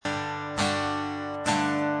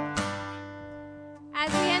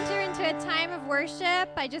worship,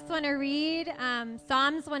 I just want to read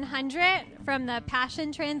Psalms 100 from the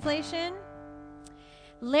Passion Translation.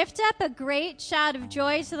 Lift up a great shout of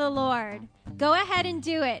joy to the Lord. Go ahead and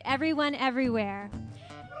do it, everyone, everywhere.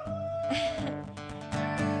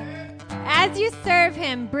 As you serve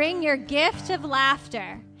him, bring your gift of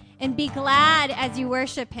laughter and be glad as you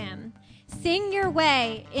worship him. Sing your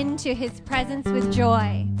way into his presence with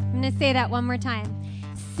joy. I'm going to say that one more time.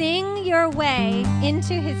 Sing your way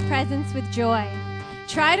into his presence with joy.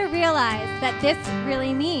 Try to realize that this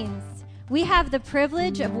really means we have the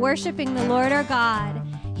privilege of worshiping the Lord our God.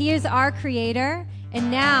 He is our creator, and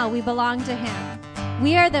now we belong to him.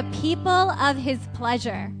 We are the people of his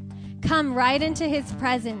pleasure. Come right into his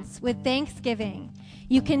presence with thanksgiving.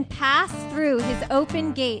 You can pass through his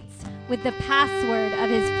open gates with the password of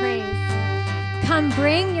his praise. Come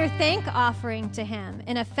bring your thank offering to him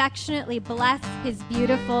and affectionately bless his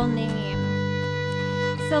beautiful name.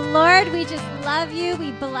 So Lord, we just love you.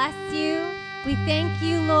 We bless you. We thank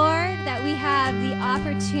you, Lord, that we have the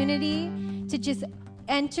opportunity to just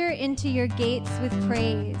enter into your gates with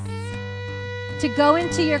praise, to go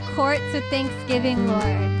into your courts with thanksgiving,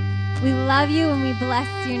 Lord. We love you and we bless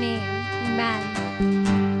your name. Amen.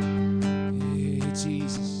 Hey,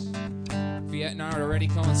 Jesus. If you hadn't already,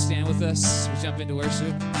 come and stand with us. We jump into worship.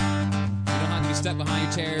 You don't have to be stuck behind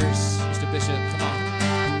your chairs. Mr. Bishop, come on.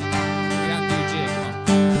 Get out and do your jig. Come on.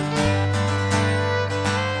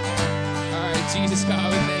 All right, Jesus,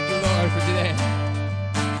 God, we thank you, Lord, for today.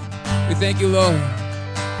 We thank you, Lord.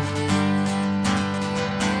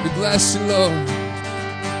 We bless you, Lord.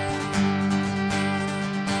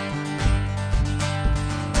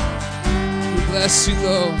 We bless you,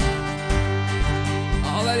 Lord.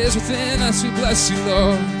 All that is within us, we bless you,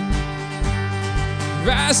 Lord.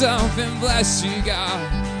 Rise up and bless you, God.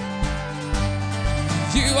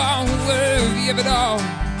 You are worthy of it all,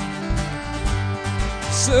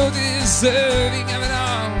 so deserving of it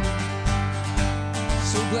all.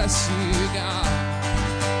 So bless you, God.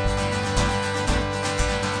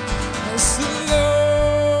 Bless the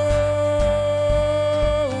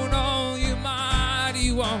Lord, all you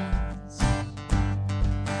mighty ones.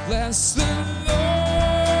 Bless the Lord,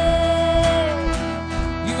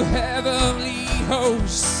 you heavenly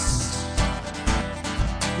hosts.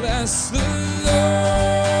 Bless the Lord,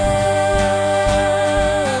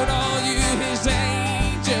 all you his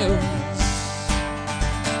angels.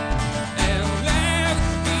 And let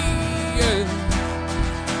the earth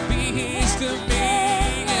be his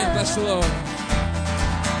dominion. Bless the Lord.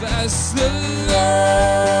 Bless the Lord,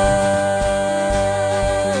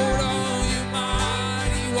 all you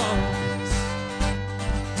mighty ones.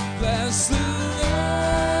 Bless the Lord,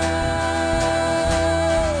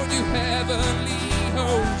 you heavenly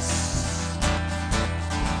hosts.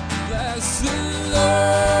 Bless the Lord,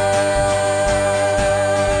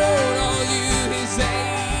 all you his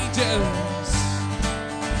angels.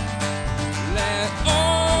 Let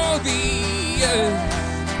all the earth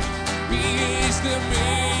be his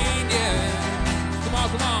dominion. Come on,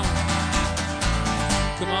 come on.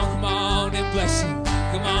 Come on, come on and bless him.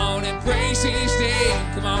 Come on and praise his name.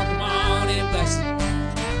 Come on and bless him.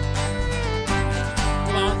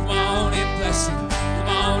 Come on and bless him. Come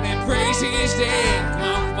on and praise his name.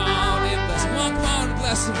 Come on and bless him. Come on and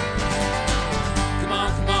bless him. Come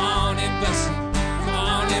on and bless him. Come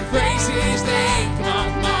on and praise his name. Come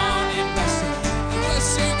on and bless him. Bless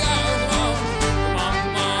you, God.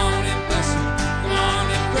 Come on and bless him. Come on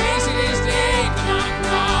and praise his name. Come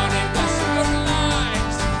on and bless him.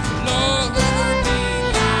 Lord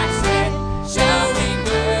delights, Lord delights in showing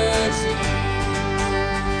mercy.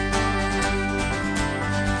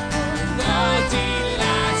 Lord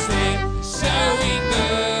delights in showing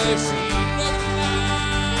mercy.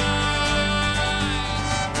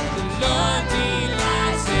 Lord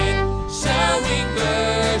delights in showing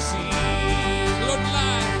mercy. Lord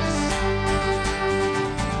delights.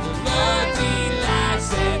 The Lord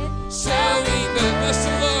delights in showing the bless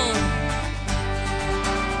the Lord.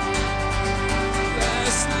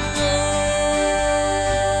 Bless the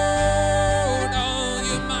Lord, all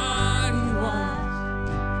you mighty ones.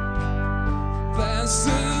 Bless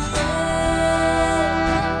the Lord,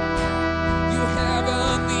 you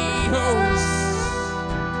heavenly hosts.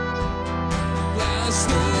 Bless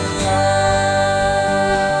the Lord,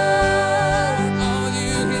 all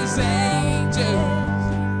you his angels.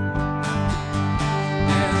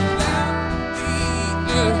 And let the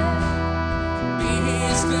earth be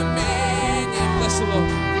his dominion. Bless the Lord.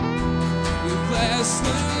 We bless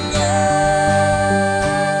the Lord,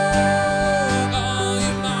 all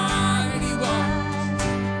you mighty ones.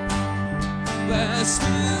 Bless the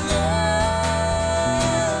Lord,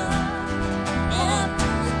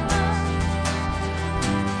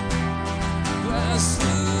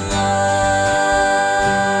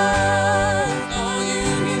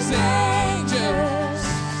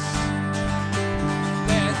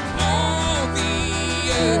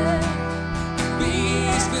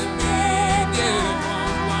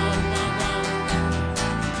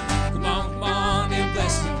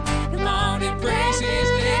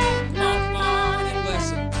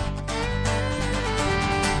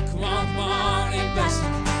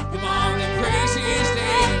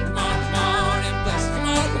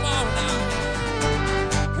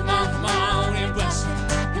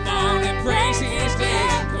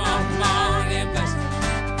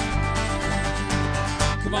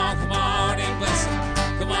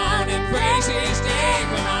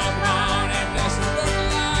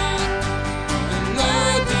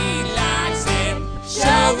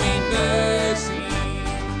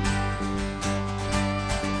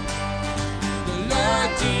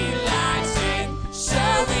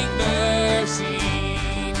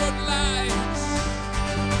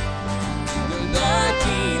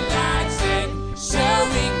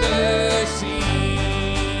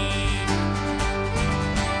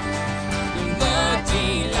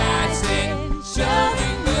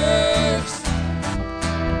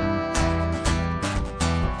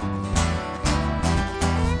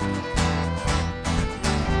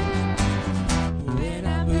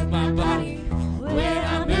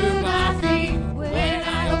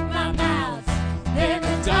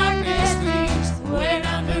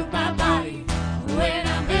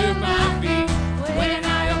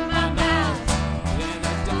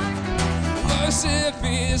 Worship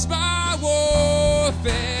is my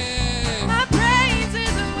warfare. My praise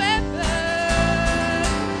is a weapon.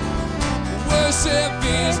 Worship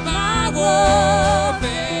is my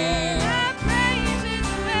warfare. My praise is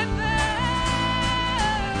a weapon.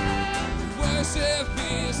 Worship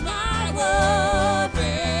is my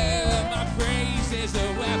warfare. My praise is a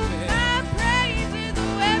weapon. My praise is a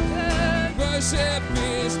weapon. Worship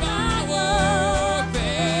is my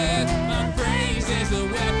warfare. My praise is a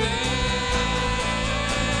weapon.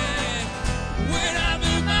 When I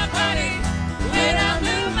move my body, when I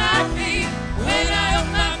move my feet, when I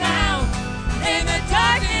open my mouth, and the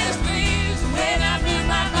darkness flees. When I move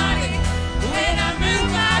my body, when I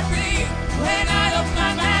move my feet, when I open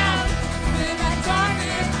my mouth, then the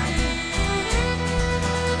darkness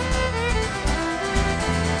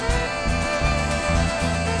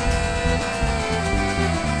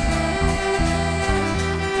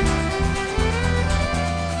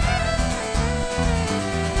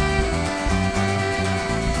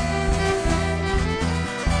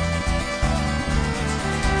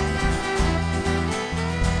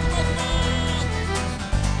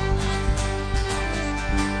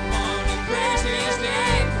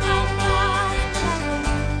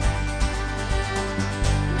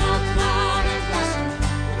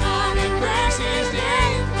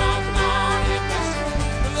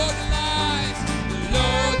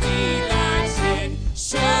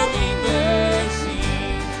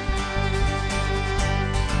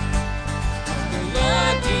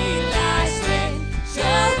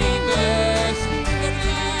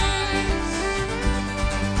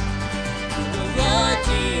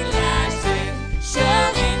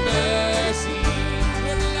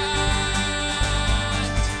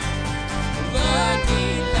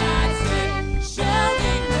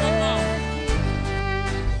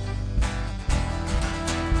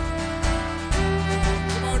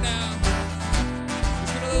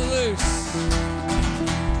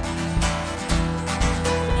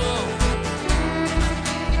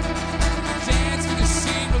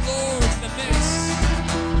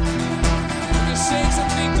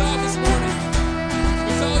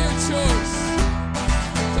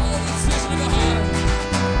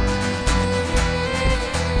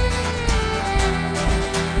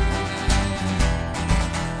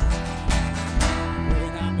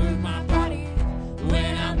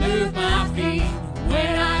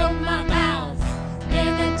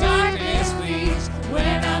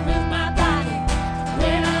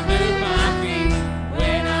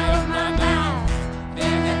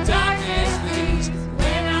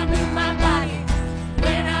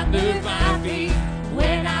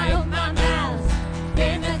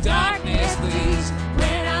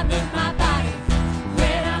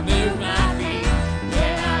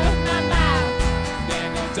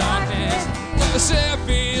Worship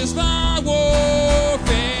is my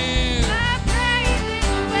warfare. My praise is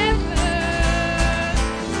a weapon.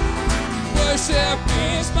 Worship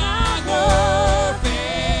is my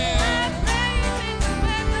warfare. My praise is a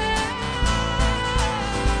weapon.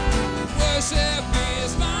 Worship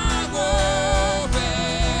is my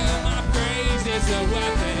warfare. My praise is a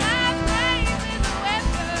weapon. My praise is a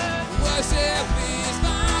weapon. Worship is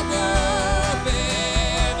my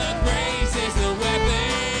warfare. My praise is a weapon.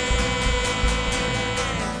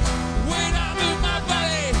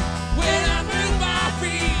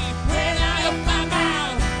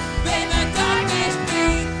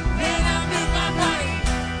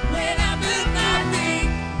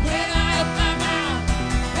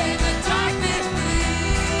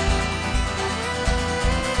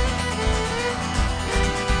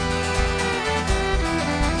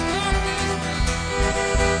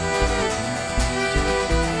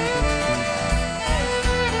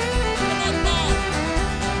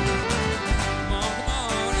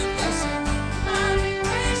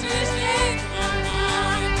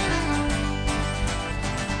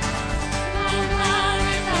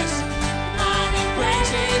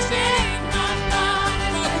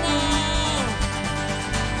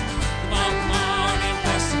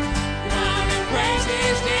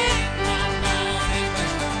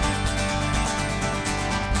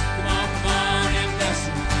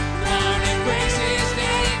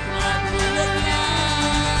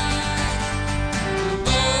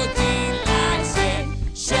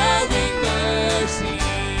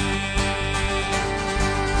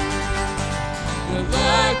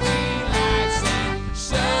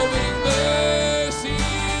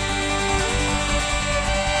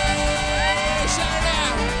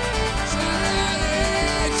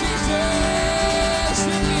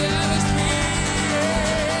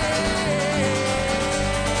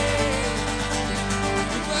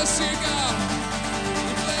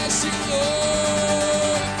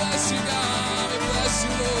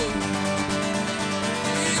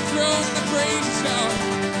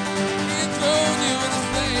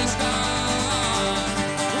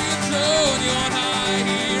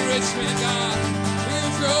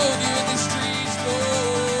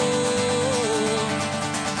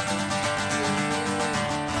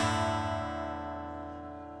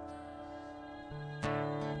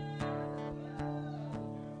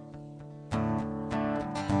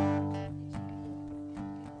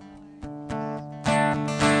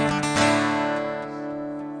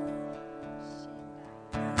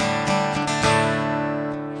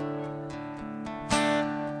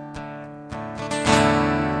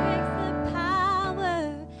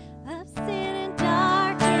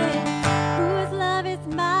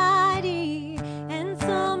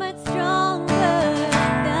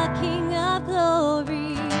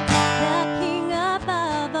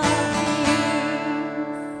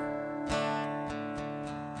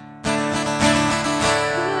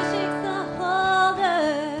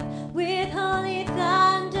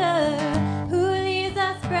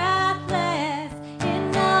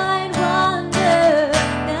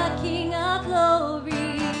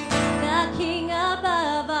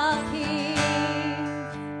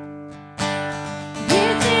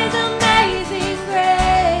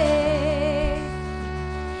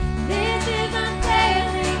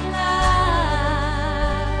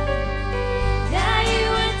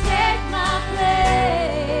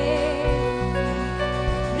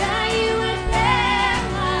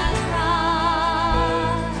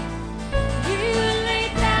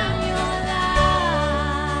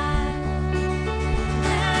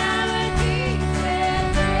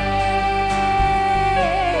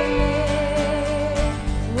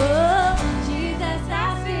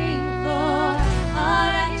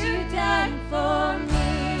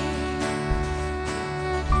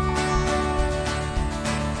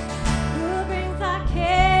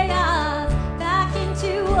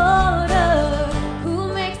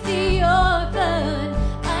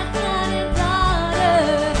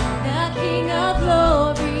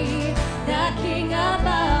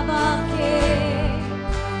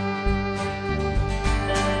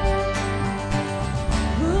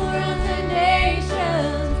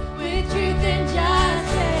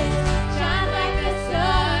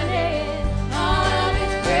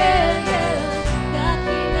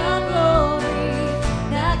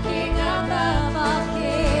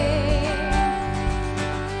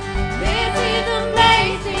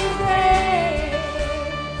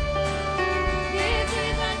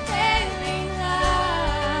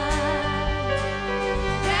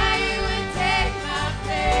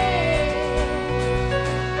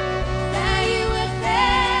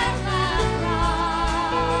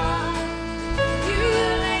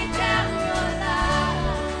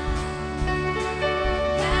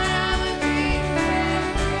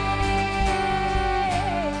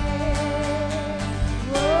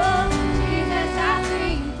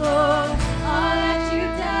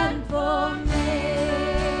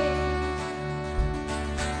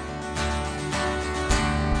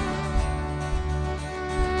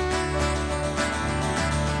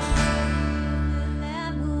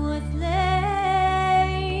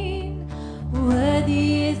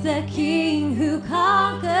 is the King who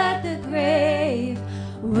conquered the grave.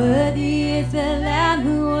 Worthy is the Lamb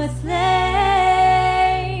who was slain.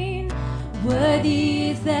 Worthy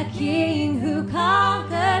is the King who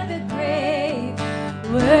conquered the grave.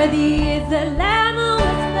 Worthy is the Lamb who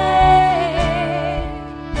was slain.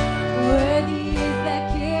 Worthy is the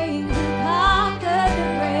King who conquered the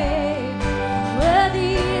grave.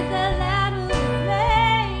 Worthy is the Lamb who was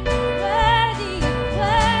slain. Worthy,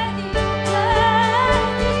 worthy,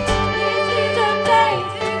 worthy. This is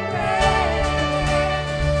amazing grace.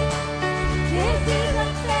 This is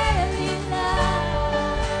unfailing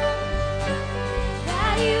love.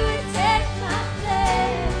 That you would take my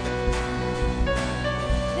place.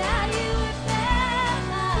 That you would never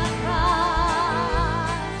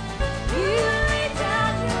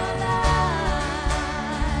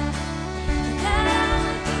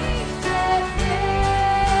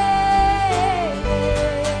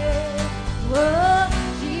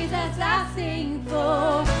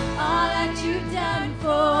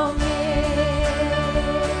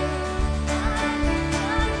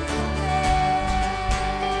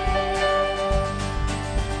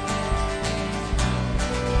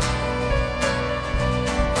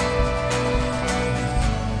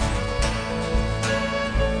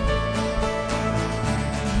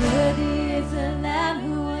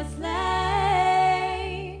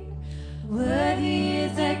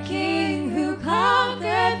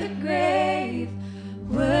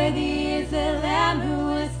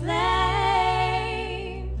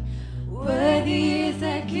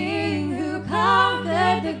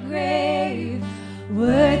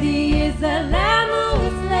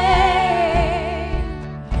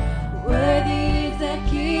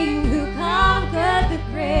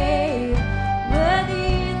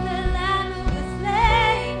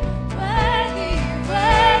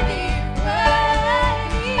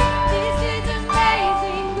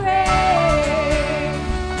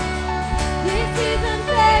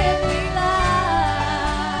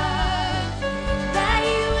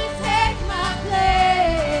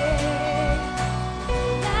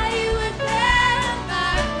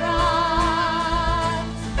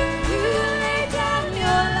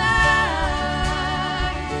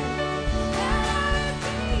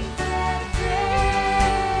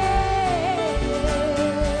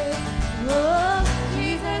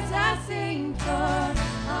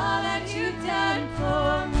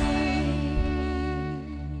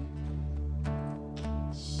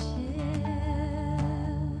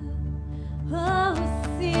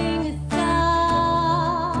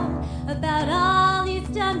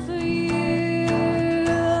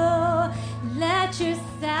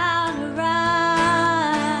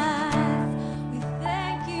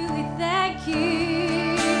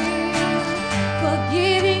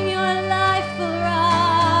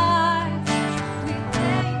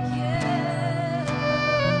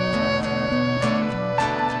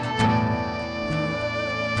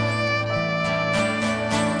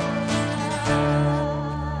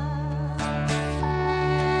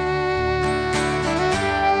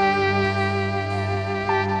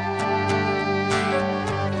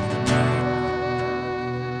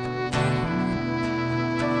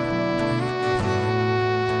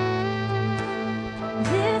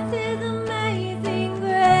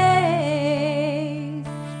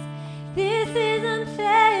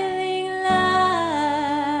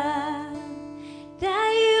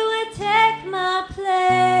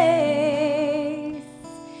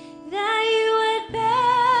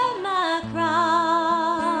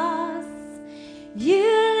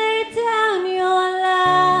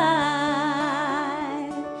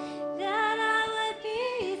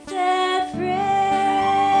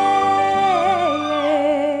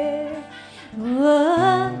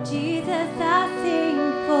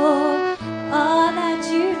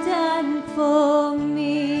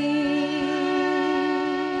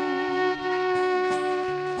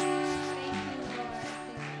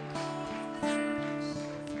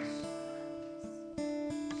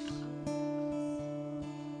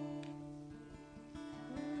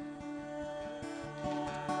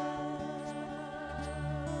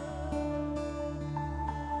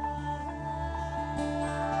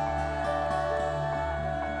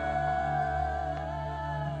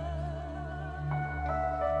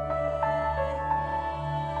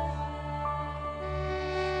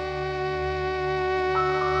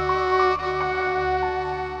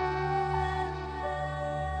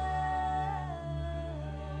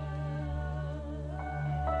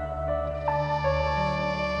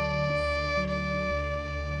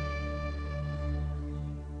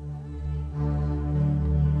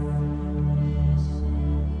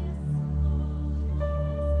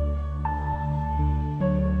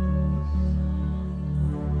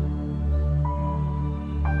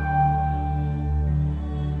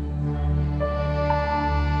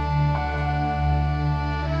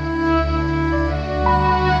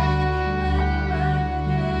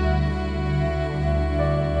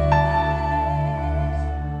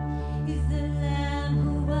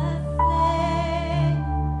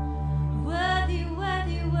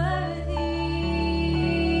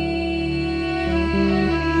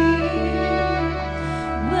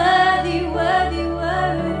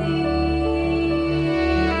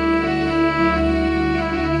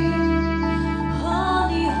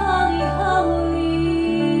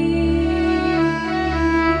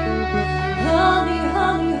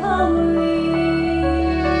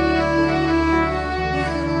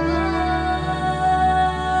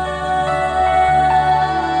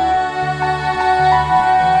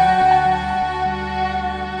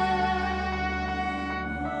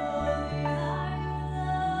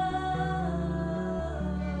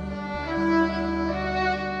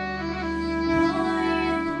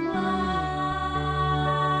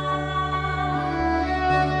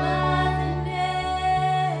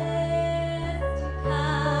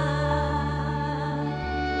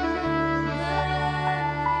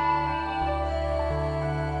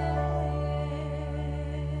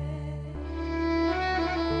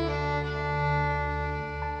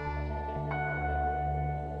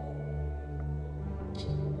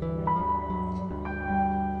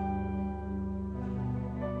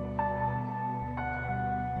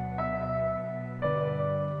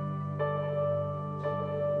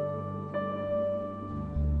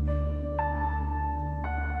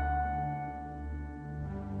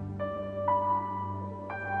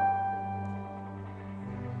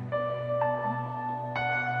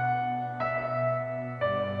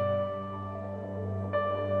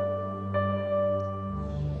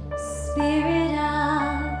Spirit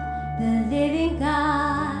of the living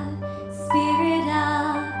God, Spirit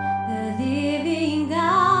of the living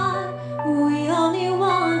God, we only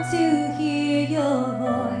want to hear your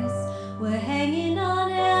voice. We're hanging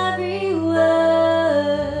on every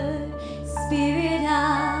word. Spirit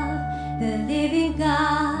of the living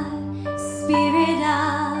God, Spirit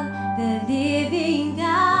of the living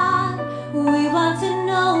God, we want to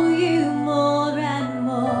know you more and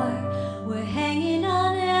more. We're hanging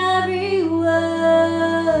on every word.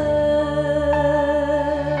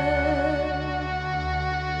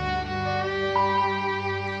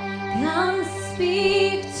 Come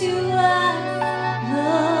speak to us, Lord.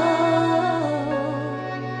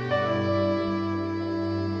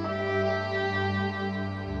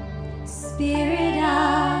 Spirit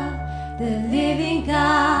of the living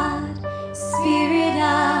God, Spirit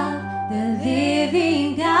of the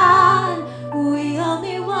living God, we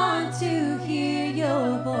only want to hear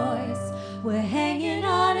your voice. We're hanging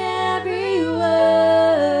on every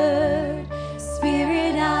word.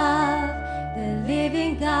 Spirit of the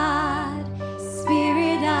living God,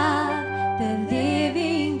 Spirit of the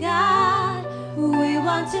living God, we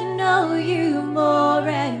want to know you more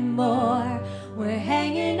and more. We're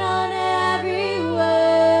hanging on every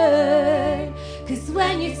word. 'Cause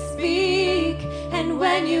when you speak and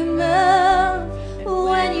when you move,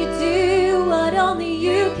 when you do what only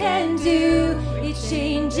you can do, it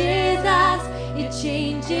changes us, it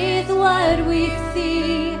changes what we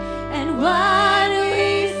see and what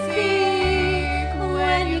we speak.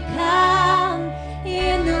 When you come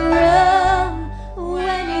in the room,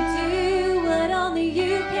 when you do what only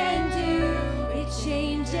you can do, it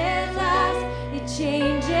changes us, it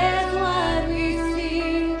changes what we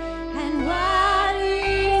see and what we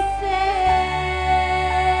say.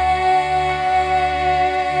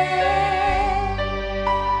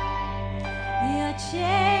 You're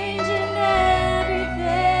changing everything.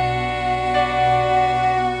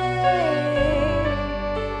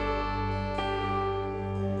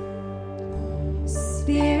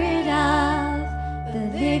 Spirit of the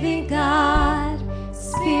living God,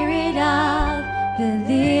 Spirit of the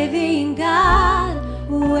living God,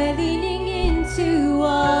 we're leaning into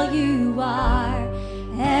all you are.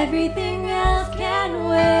 Everything else can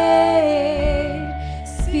wait.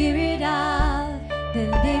 Spirit of the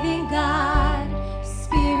living God,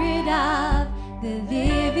 Spirit of the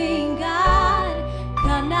living God,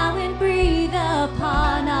 come now and breathe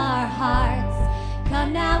upon our hearts.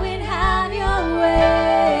 Come now and have your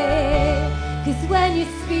way. 'Cause when you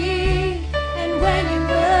speak and when you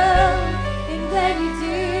move and when you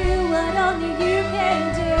do what only you can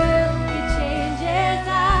do, it changes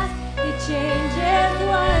us, it changes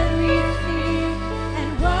what we see and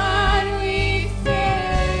what we say.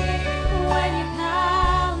 When you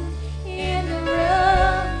come in the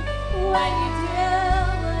room, when you do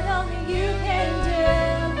what only you can do,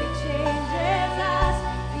 it changes us,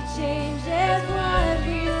 it changes what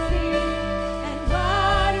we see and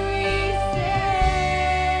what we say.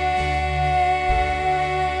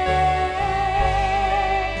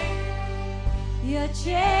 You're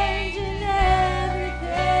changing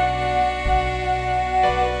everything.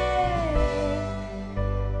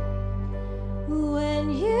 When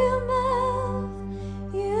you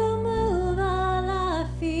move all our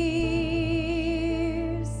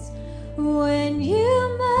fears. When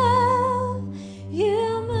you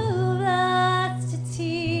move us to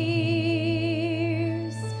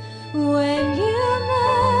tears. When you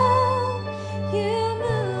move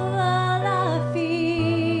all our fears.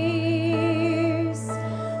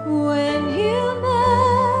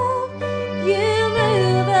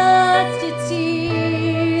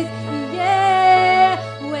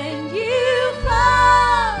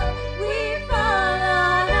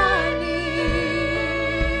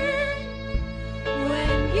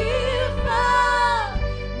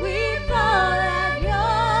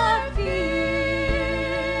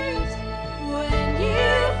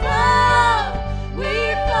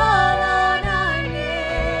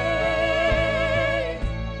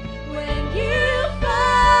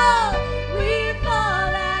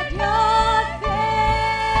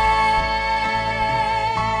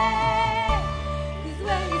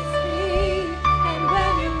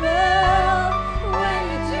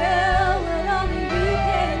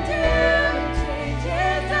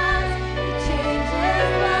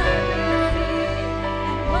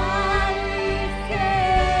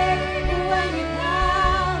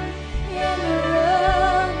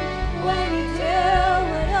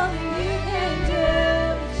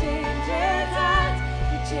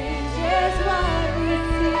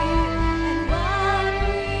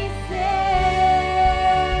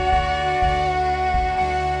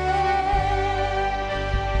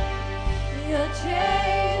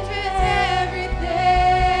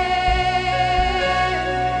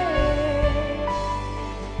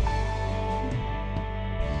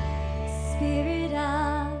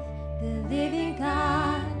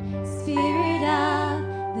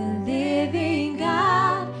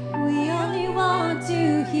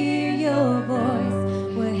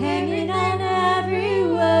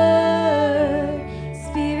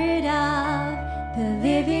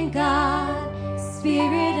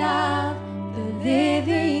 Spirit of the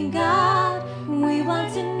living God, we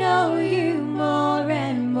want to know you more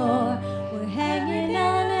and more. We're hanging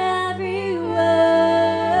on every word.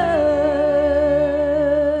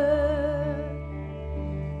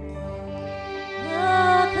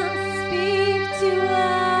 Oh, come speak to us.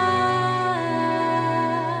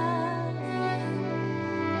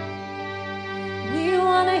 We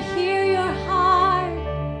want to hear your heart.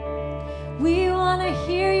 We want to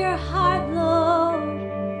hear your heart, Lord.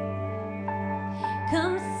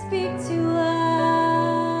 Come speak to us.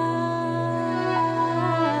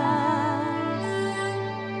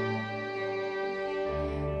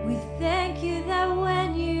 We thank you that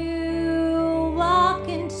when you walk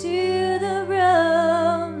into the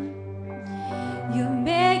room, you're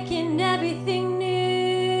making everything new.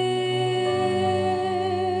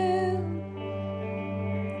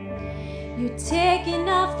 You're taking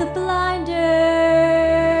off the blinders.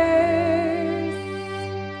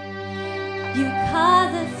 You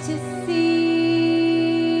cause us to see.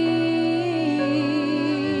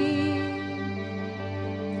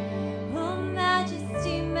 Oh,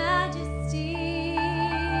 majesty, majesty.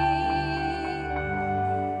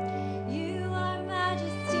 You are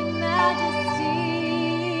majesty, majesty.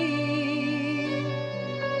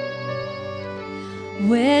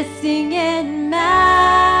 We're singing majesty,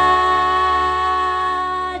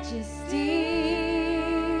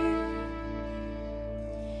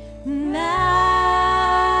 majesty.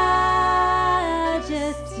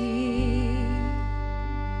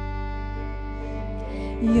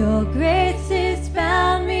 Your grace has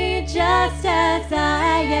found me just as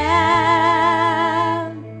I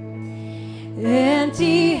am,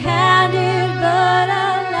 empty-handed but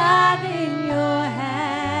alive in your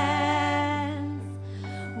hands.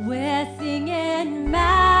 We're singing majesty,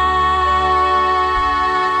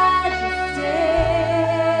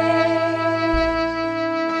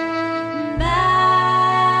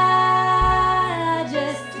 majesty.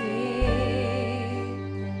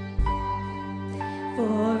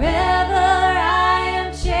 Forever I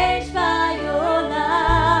am changed by your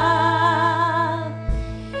love,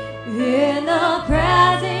 in the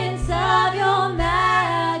presence of your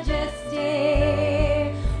majesty.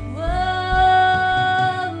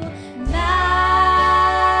 Whoa, majesty,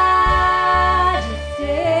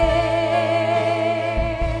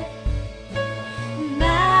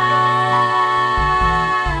 majesty.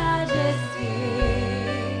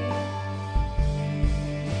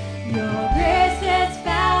 Your grace has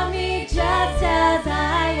found me just as I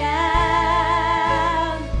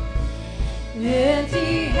am,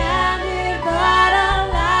 empty-handed but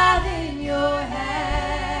alive in your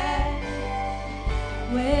hand.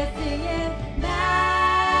 We're singing majesty,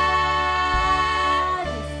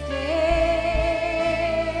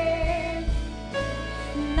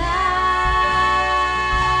 majesty.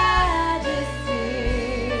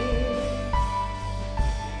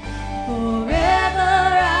 Forever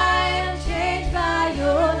I am changed by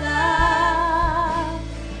your love,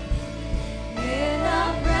 in the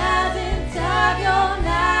presence of your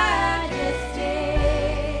majesty.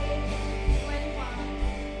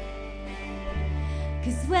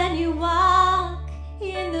 'Cause when you walk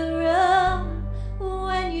in the room,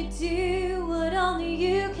 when you do what only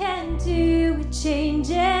you can do, it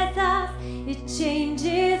changes us, it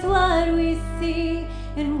changes what we see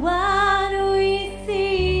and what we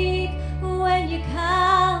seek. When you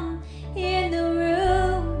come in the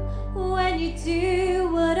room, when you do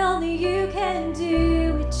what only you can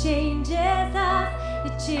do, it changes us,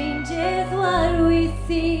 it changes what we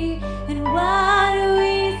see and what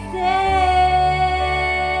we say.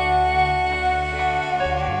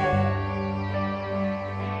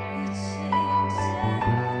 It changes.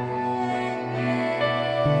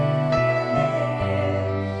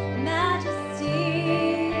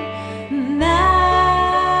 Majesty, majesty,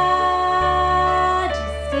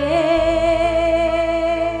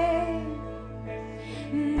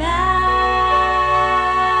 majesty.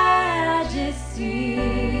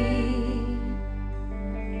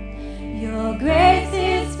 Your grace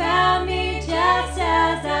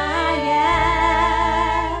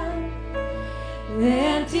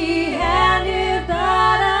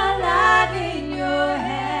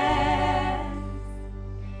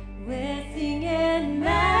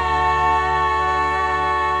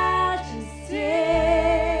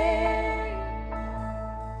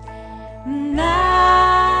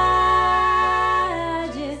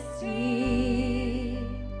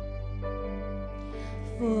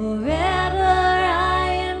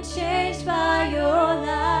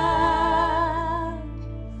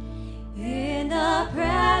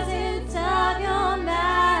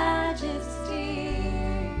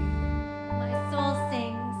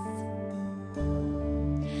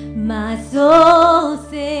My soul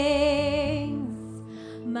sings,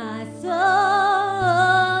 my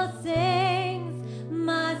soul sings,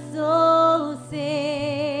 my soul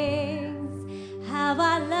sings, how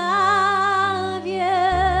I love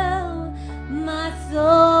you, my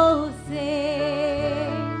soul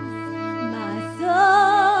sings, my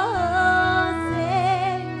soul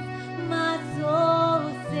sings, my soul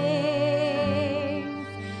sings,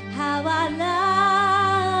 how I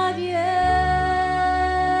love you.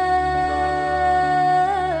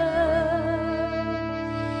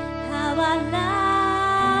 How I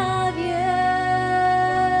love you.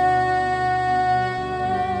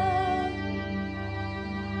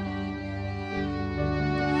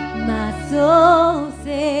 My soul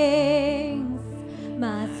sings,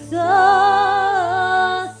 my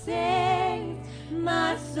soul sings,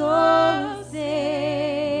 my soul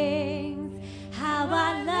sings, how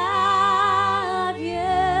I love you.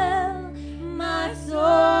 My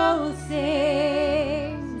soul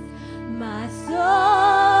sings, my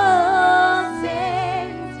soul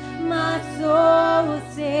sings, my soul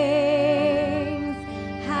sings,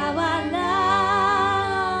 how I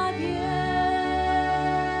love you.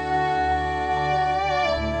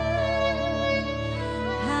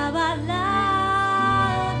 How I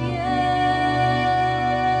love you.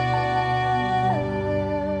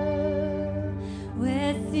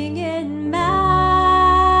 We're singing majesty,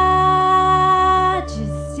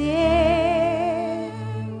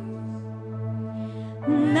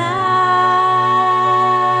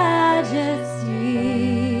 majesty.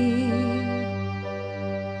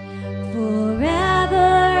 Forever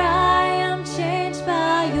I am changed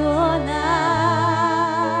by your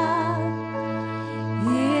love.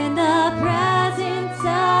 In the presence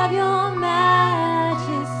of your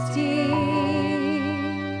majesty,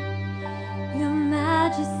 your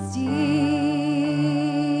majesty,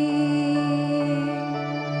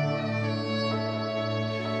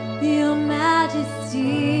 your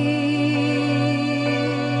majesty.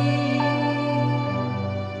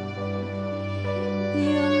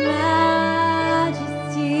 Your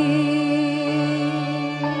majesty,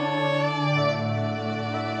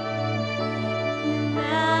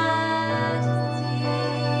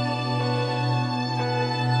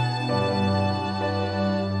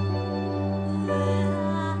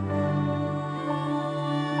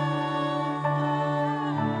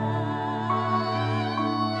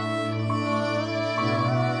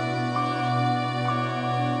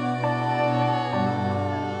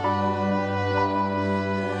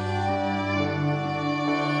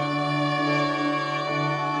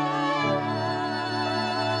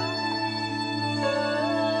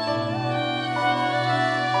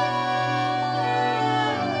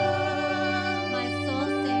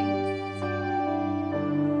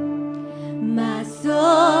 my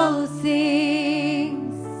soul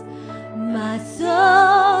sings, my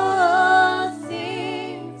soul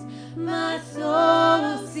sings, my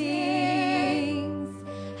soul sings,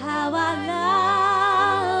 how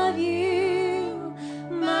I love you.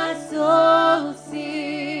 My soul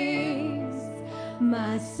sings,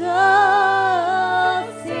 my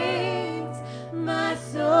soul sings, my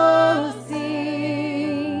soul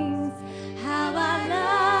sings, how I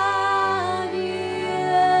love you.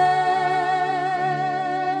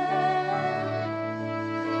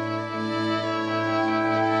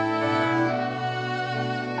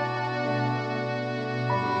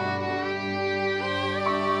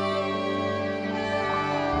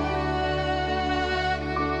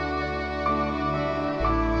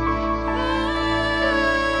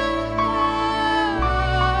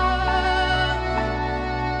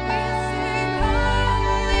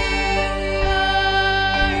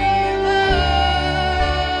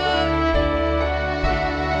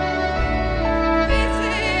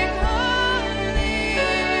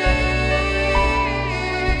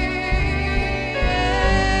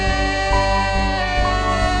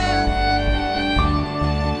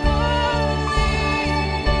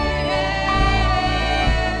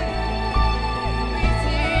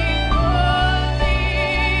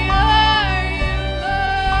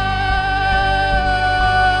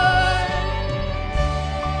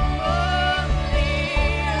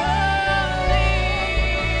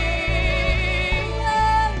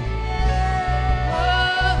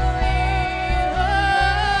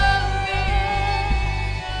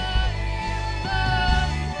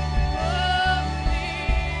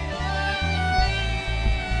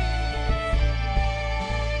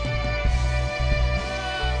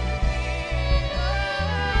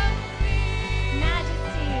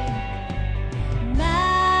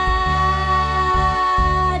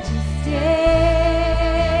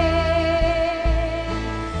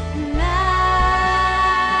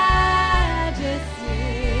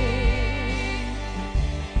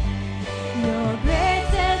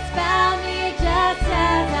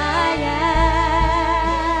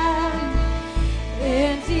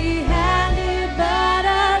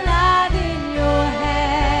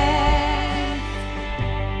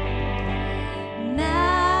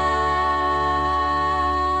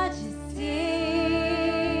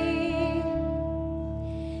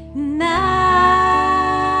 majesty.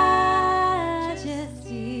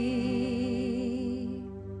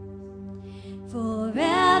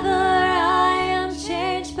 Forever I am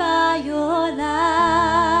changed by your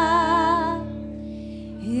love.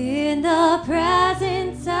 In the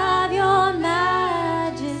presence of your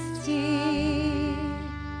majesty.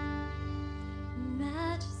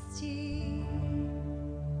 Majesty.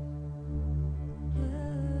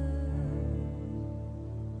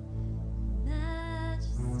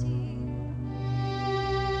 Majesty.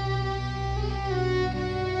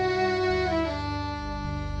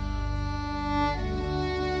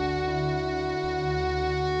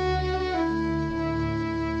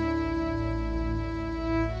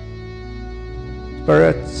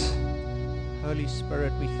 Spirit, Holy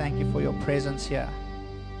Spirit, we thank you for your presence here.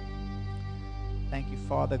 Thank you,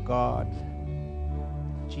 Father God,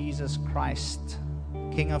 Jesus Christ,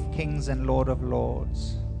 King of Kings and Lord of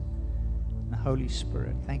Lords. And Holy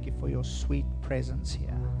Spirit, thank you for your sweet presence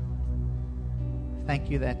here. Thank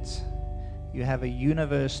you that you have a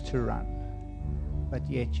universe to run, but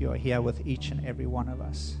yet you are here with each and every one of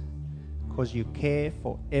us because you care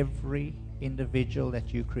for every individual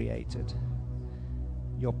that you created.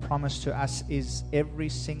 Your promise to us is every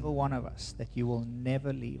single one of us that you will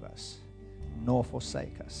never leave us nor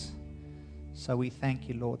forsake us. So we thank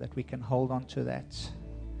you, Lord, that we can hold on to that.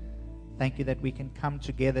 Thank you that we can come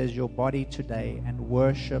together as your body today and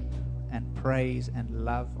worship and praise and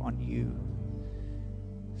love on you.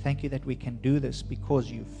 Thank you that we can do this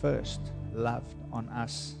because you first loved on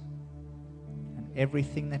us. And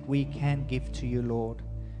everything that we can give to you, Lord,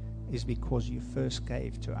 is because you first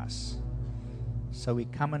gave to us. So we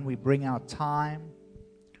come and we bring our time,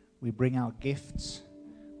 we bring our gifts,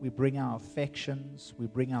 we bring our affections, we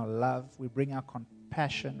bring our love, we bring our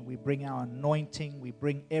compassion, we bring our anointing, we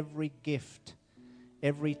bring every gift,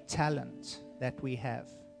 every talent that we have,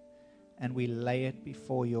 and we lay it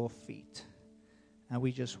before your feet. And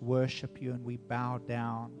we just worship you and we bow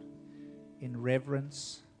down in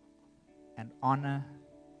reverence and honor,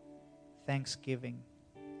 thanksgiving,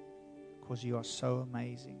 because you are so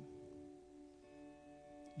amazing.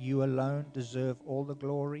 You alone deserve all the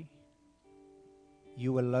glory.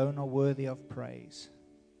 You alone are worthy of praise.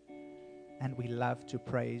 And we love to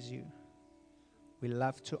praise you. We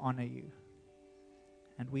love to honor you.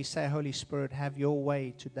 And we say, Holy Spirit, have your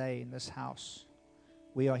way today in this house.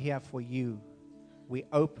 We are here for you. We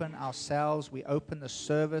open ourselves. We open the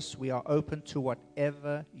service. We are open to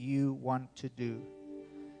whatever you want to do.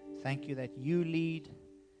 Thank you that you lead,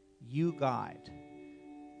 you guide.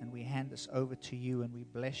 And we hand this over to you and we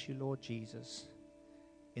bless you, Lord Jesus,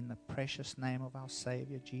 in the precious name of our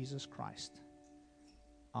Savior, Jesus Christ.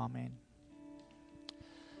 Amen.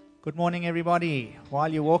 Good morning, everybody.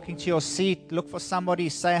 While you're walking to your seat, look for somebody,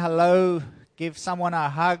 say hello, give someone a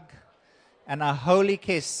hug and a holy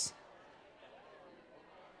kiss.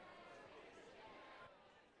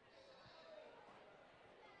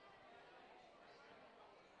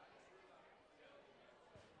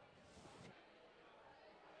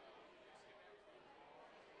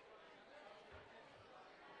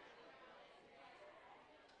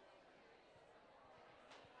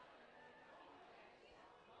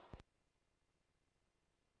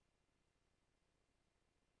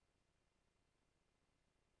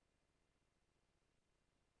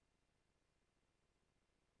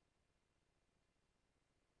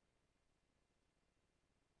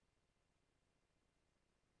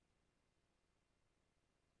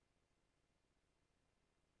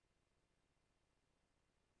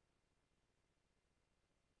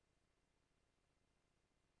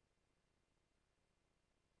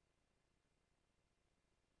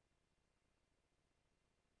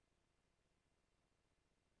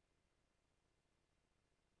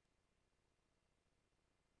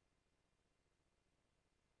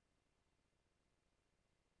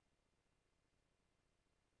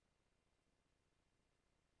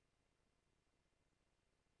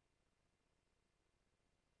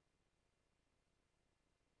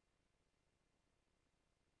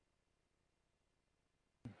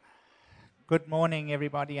 Good morning,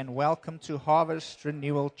 everybody, and welcome to Harvest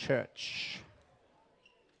Renewal Church.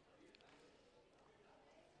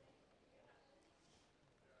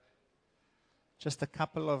 Just a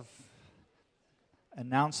couple of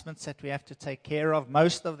announcements that we have to take care of.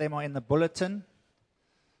 Most of them are in the bulletin,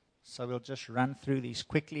 so we'll just run through these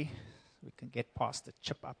quickly. We can get past the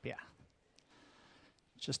chip up here.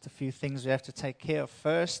 Just a few things we have to take care of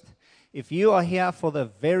first. If you are here for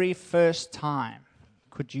the very first time,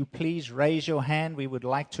 could you please raise your hand? We would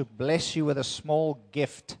like to bless you with a small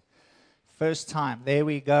gift. First time. There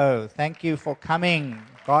we go. Thank you for coming.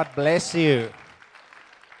 God bless you.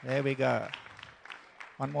 There we go.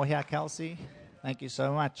 One more here, Kelsey. Thank you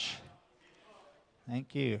so much.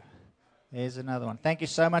 Thank you. There's another one. Thank you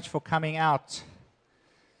so much for coming out.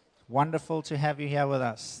 Wonderful to have you here with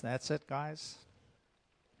us. That's it, guys.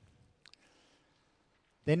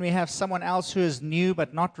 Then we have someone else who is new,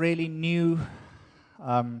 but not really new.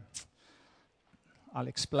 I'll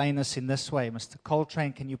explain this in this way. Mr.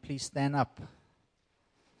 Coltrane, can you please stand up?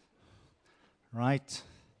 Right.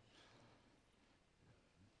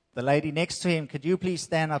 The lady next to him, could you please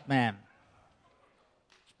stand up, ma'am?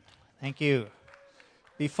 Thank you.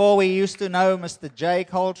 Before we used to know Mr. J.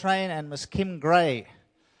 Coltrane and Miss Kim Gray,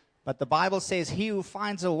 but the Bible says, he who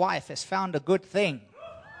finds a wife has found a good thing.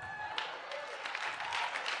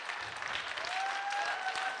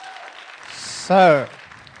 So,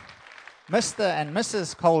 Mr. and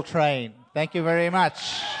Mrs. Coltrane, thank you very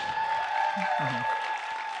much.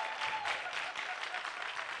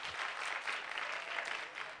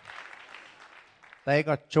 They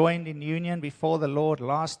got joined in union before the Lord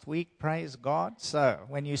last week, praise God. So,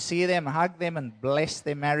 when you see them, hug them and bless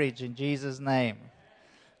their marriage in Jesus' name.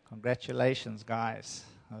 Congratulations, guys.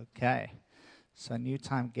 Okay. So, new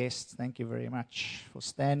time guests, thank you very much for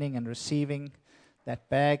standing and receiving that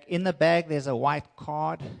bag. In the bag, there's a white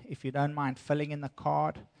card. If you don't mind filling in the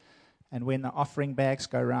card. And when the offering bags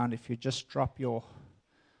go around, if you just drop your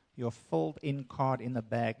filled-in card in the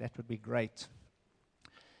bag, that would be great.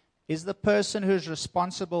 Is the person who's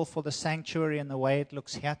responsible for the sanctuary and the way it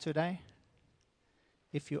looks here today?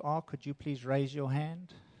 If you are, could you please raise your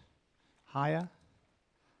hand? Higher,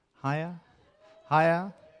 higher,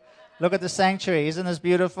 higher. Look at the sanctuary. Isn't this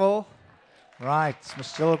beautiful? Right,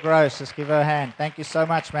 Ms. Jill Gross, just give her a hand. Thank you so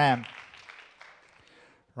much, ma'am.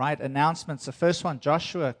 Right, announcements. The first one,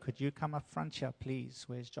 Joshua, could you come up front here, please?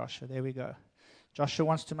 Where's Joshua? There we go. Joshua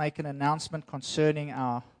wants to make an announcement concerning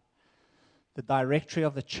the directory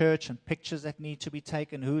of the church and pictures that need to be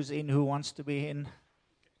taken, who's in, who wants to be in.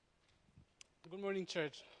 Good morning,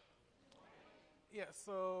 church. Yeah,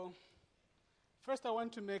 so first I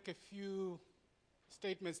want to make a few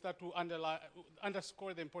statements that will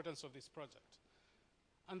underscore the importance of this project.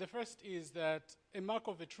 And the first is that a mark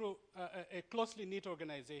of a closely knit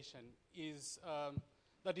organization is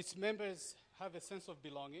that its members have a sense of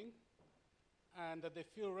belonging and that they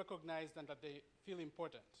feel recognized and that they feel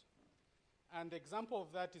important. And the example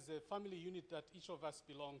of that is a family unit that each of us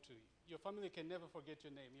belong to. Your family can never forget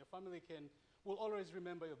your name. Your family will always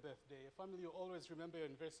remember your birthday. Your family will always remember your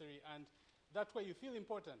anniversary. And that way you feel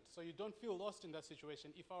important, so you don't feel lost in that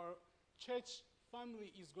situation. If our church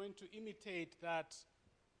family is going to imitate that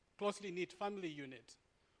closely knit family unit,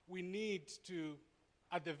 we need to,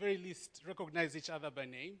 at the very least, recognize each other by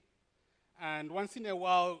name. And once in a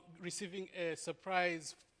while, receiving a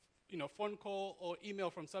surprise phone call or email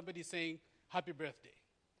from somebody saying, happy birthday.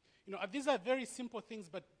 These are very simple things,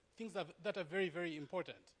 but things that are very, very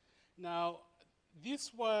important. Now,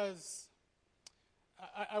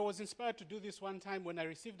 I was inspired to do this one time when I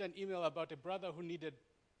received an email about a brother who needed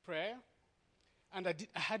prayer, and I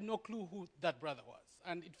had no clue who that brother was.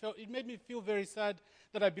 And it made me feel very sad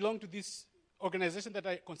that I belong to this organization that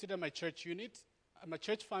I consider my church unit, my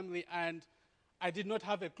church family, and I did not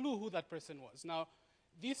have a clue who that person was. Now,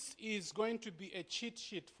 this is going to be a cheat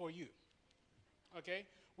sheet for you, okay?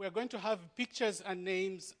 We're going to have pictures and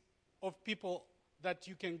names of people that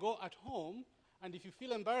you can go at home, and if you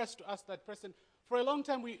feel embarrassed to ask that person, for a long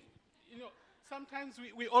time sometimes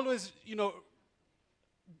we always,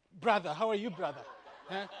 brother, how are you, brother?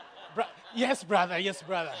 Yes, brother, yes,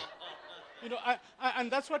 brother.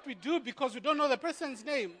 And that's what we do because we don't know the person's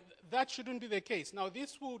name. That shouldn't be the case. Now,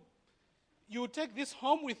 you take this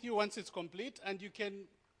home with you once it's complete, and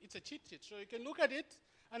it's a cheat sheet. So you can look at it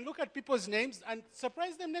and look at people's names and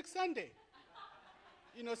surprise them next Sunday.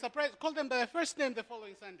 Call them by their first name the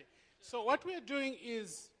following Sunday. So what we're doing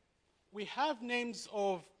is we have names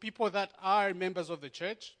of people that are members of the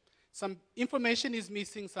church. Some information is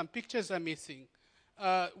missing, some pictures are missing.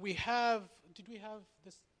 Did we have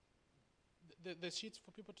the sheets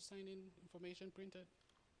for people to sign in, information printed?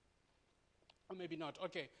 Or maybe not,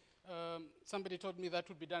 okay. Somebody told me that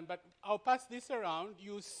would be done, but I'll pass this around.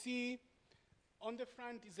 You see on the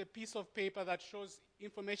front is a piece of paper that shows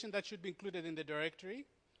information that should be included in the directory.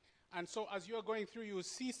 And so as you're going through, you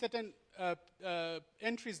see certain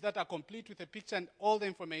entries that are complete with a picture and all the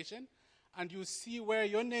information. And you see where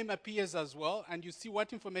your name appears as well, and you see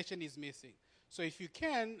what information is missing. So if you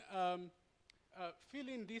can, fill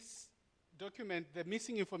in this document, the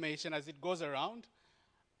missing information as it goes around.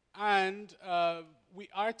 And we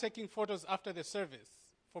are taking photos after the service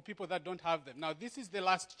for people that don't have them. Now, this is the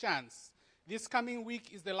last chance. This coming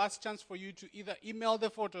week is the last chance for you to either email the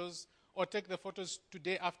photos or take the photos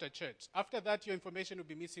today after church. After that, your information will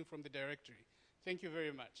be missing from the directory. Thank you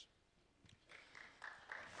very much.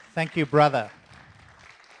 Thank you, brother.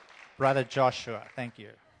 Brother Joshua, thank you.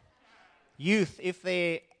 Youth, if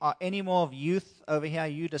there are any more of youth over here,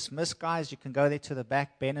 you dismiss, guys. You can go there to the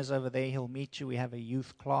back. Ben is over there. He'll meet you. We have a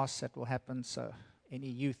youth class that will happen. So any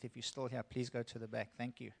youth, if you're still here, please go to the back.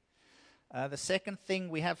 Thank you. The second thing,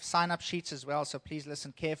 we have sign-up sheets as well, so please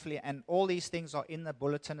listen carefully. And all these things are in the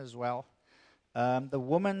bulletin as well. The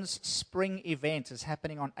Women's Spring event is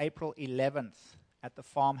happening on April 11th at the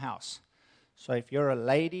farmhouse. So if you're a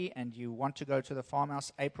lady and you want to go to the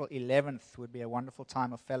farmhouse, April 11th would be a wonderful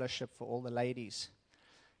time of fellowship for all the ladies.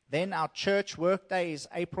 Then our church workday is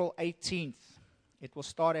April 18th. It will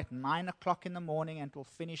start at 9 o'clock in the morning and will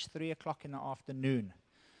finish 3 o'clock in the afternoon.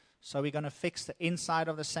 So we're going to fix the inside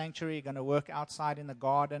of the sanctuary. We're going to work outside in the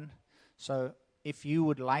garden. So if you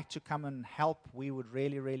would like to come and help, we would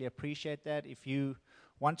really, really appreciate that. If you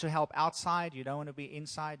want to help outside, you don't want to be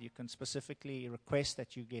inside, you can specifically request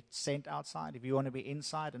that you get sent outside. If you want to be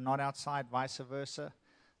inside and not outside, vice versa,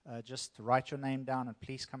 just write your name down and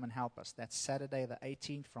please come and help us. That's Saturday the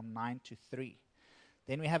 18th from 9 to 3.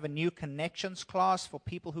 Then we have a new connections class for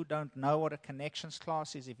people who don't know what a connections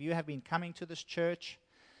class is. If you have been coming to this church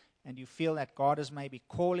and you feel that God is maybe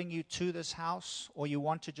calling you to this house, or you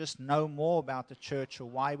want to just know more about the church or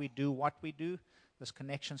why we do what we do, this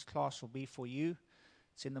connections class will be for you.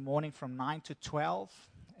 It's in the morning from 9 to 12,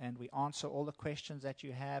 and we answer all the questions that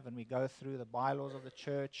you have, and we go through the bylaws of the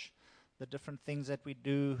church, the different things that we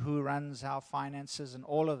do, who runs our finances, and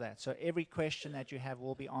all of that. So every question that you have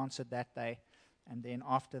will be answered that day, and then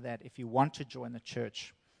after that, if you want to join the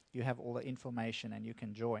church, you have all the information and you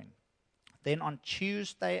can join. Then on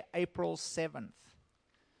Tuesday, April 7th,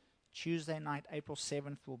 Tuesday night, April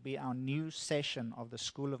 7th, will be our new session of the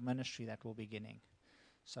School of Ministry that will be beginning.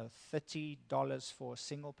 So $30 for a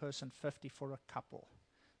single person, $50 for a couple.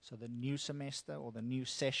 So the new semester, or the new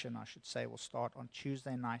session, I should say, will start on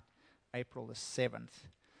Tuesday night, April the 7th.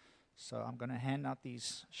 So I'm going to hand out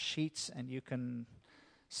these sheets, and you can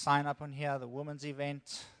sign up on here, the women's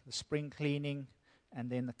event, the spring cleaning, and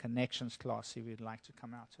then the connections class if you'd like to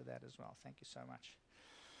come out to that as well. Thank you so much.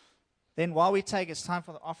 Then while we take, it's time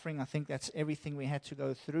for the offering. I think that's everything we had to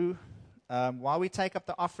go through. While we take up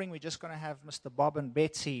the offering, we're just going to have Mr. Bob and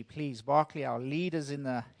Betsy, please, Barclay, our leaders in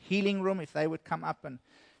the healing room, if they would come up and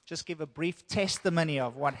just give a brief testimony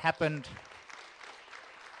of what happened.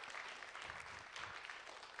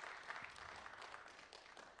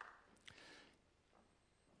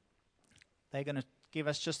 They're going to give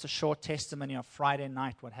us just a short testimony of Friday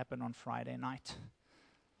night, what happened on Friday night.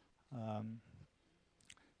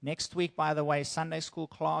 Next week, by the way, Sunday school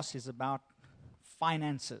class is about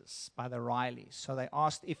finances by the Rileys. So they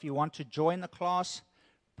asked, if you want to join the class,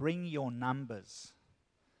 bring your numbers,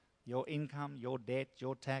 your income, your debt,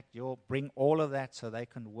 your tax, bring all of that so they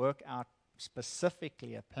can work out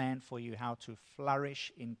specifically a plan for you how to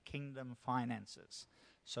flourish in kingdom finances.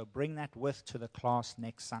 So bring that with to the class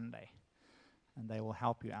next Sunday, and they will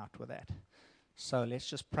help you out with that. So let's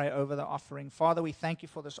just pray over the offering. Father, we thank you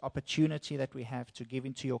for this opportunity that we have to give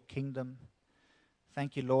into your kingdom.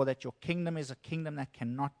 Thank you, Lord, that your kingdom is a kingdom that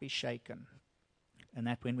cannot be shaken. And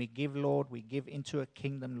that when we give, Lord, we give into a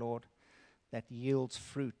kingdom, Lord, that yields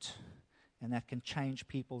fruit and that can change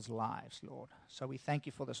people's lives, Lord. So we thank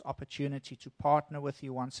you for this opportunity to partner with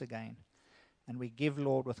you once again. And we give,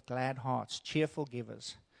 Lord, with glad hearts, cheerful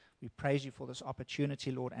givers. We praise you for this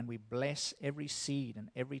opportunity, Lord, and we bless every seed and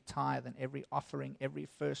every tithe and every offering, every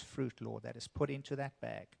first fruit, Lord, that is put into that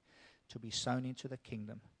bag to be sown into the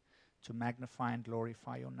kingdom, to magnify and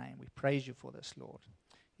glorify your name. We praise you for this, Lord,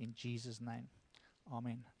 in Jesus' name.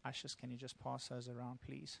 Amen. Ushers, can you just pass those around,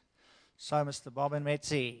 please? So, Mr. Bob and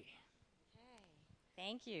Betsy. Okay,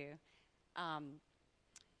 thank you.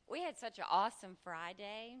 We had such an awesome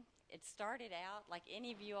Friday. It started out, like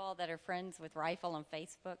any of you all that are friends with Rifle on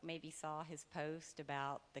Facebook maybe saw his post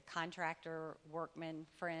about the contractor workman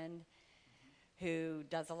friend who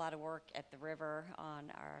does a lot of work at the river on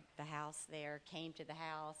the house there, came to the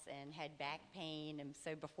house and had back pain. And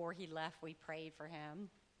so before he left, we prayed for him.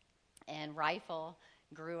 And Rifle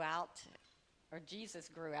grew out, or Jesus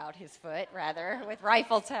grew out his foot, rather, with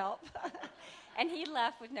Rifle's help. And he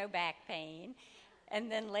left with no back pain. And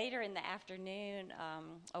then later in the afternoon,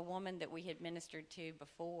 a woman that we had ministered to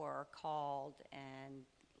before called and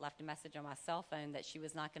left a message on my cell phone that she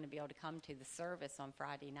was not going to be able to come to the service on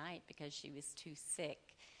Friday night because she was too sick.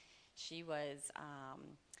 She was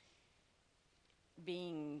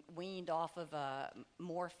being weaned off of a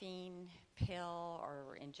morphine pill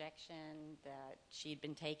or injection that she'd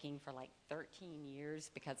been taking for like 13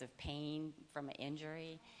 years because of pain from an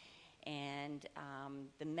injury. And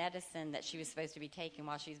the medicine that she was supposed to be taking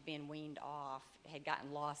while she was being weaned off had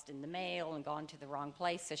gotten lost in the mail and gone to the wrong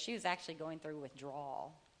place. So she was actually going through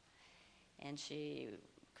withdrawal. And she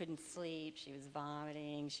couldn't sleep. She was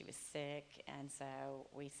vomiting. She was sick. And so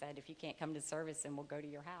we said, if you can't come to service, then we'll go to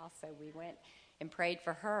your house. So we went and prayed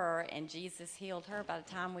for her, and Jesus healed her. By the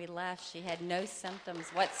time we left, she had no symptoms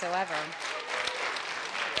whatsoever.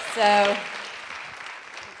 So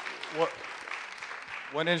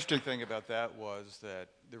one interesting thing about that was that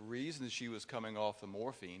the reason she was coming off the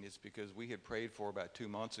morphine is because we had prayed for her about 2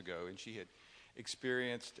 months ago, and she had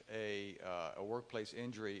experienced a workplace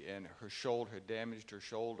injury, and her shoulder had damaged her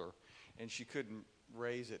shoulder, and she couldn't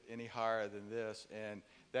raise it any higher than this. And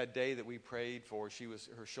that day that we prayed for her,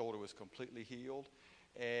 her shoulder was completely healed,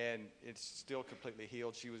 and it's still completely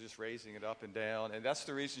healed. She was just raising it up and down, and that's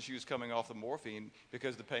the reason she was coming off the morphine,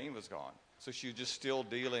 because the pain was gone. So she was just still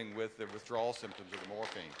dealing with the withdrawal symptoms of the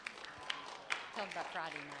morphine. tell them about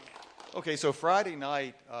Friday night. Okay, so Friday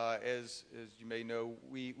night, as you may know,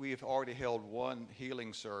 we have already held one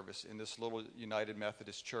healing service in this little United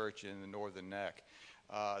Methodist Church in the Northern Neck.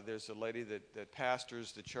 There's a lady that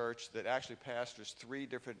pastors the church that actually pastors 3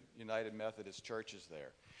 different United Methodist churches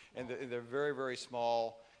there. And they're very, very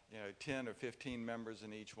small, 10 or 15 members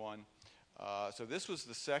in each one. So this was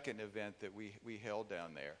the second event that we held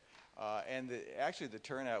down there. And actually the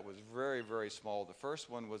turnout was very, very small. The first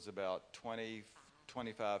one was about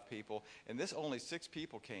 25 people, and only 6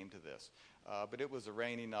 people came to this. But it was a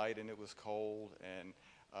rainy night, and it was cold.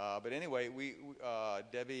 But anyway,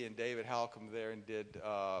 Debbie and David Halcomb there and did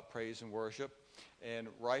praise and worship, and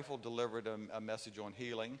Rifle delivered a message on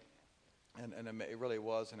healing, and it really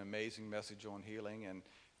was an amazing message on healing. And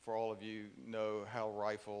for all of you know how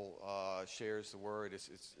Rifle shares the word, it's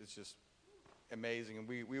just amazing. And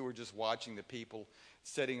we were just watching the people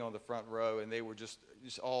sitting on the front row, and they were just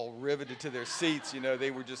all riveted to their seats.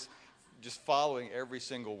 They were just following every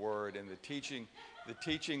single word, and the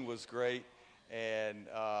teaching was great. And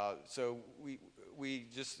so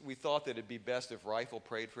we thought that it'd be best if Rifle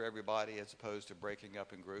prayed for everybody as opposed to breaking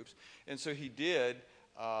up in groups. And so he did,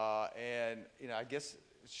 and I guess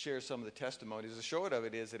share some of the testimonies. The short of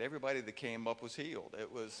it is that everybody that came up was healed.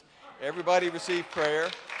 Everybody received prayer.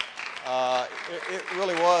 It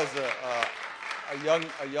really was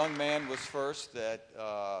a young man was first that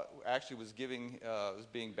actually was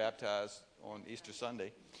being baptized on Easter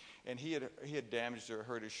Sunday, and he had damaged or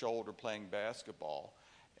hurt his shoulder playing basketball,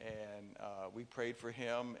 and we prayed for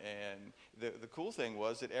him. And the cool thing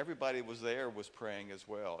was that everybody was praying as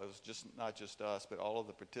well. It was not just us, but all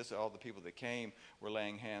the people that came were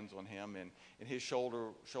laying hands on him, and his shoulder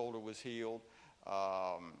was healed.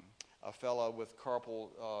 A fellow with carpal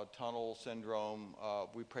tunnel syndrome,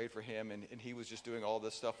 we prayed for him, and he was just doing all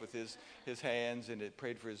this stuff with his hands, and it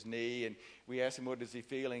prayed for his knee. And we asked him, what is he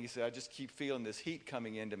feeling? He said, I just keep feeling this heat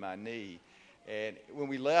coming into my knee. And when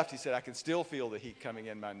we left, he said, I can still feel the heat coming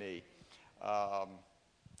in my knee.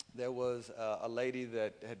 There was a lady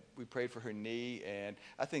that we prayed for her knee, and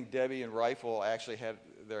I think Debbie and Rifle actually had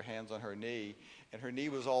their hands on her knee, and her knee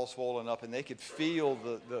was all swollen up, and they could feel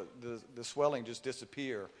the swelling just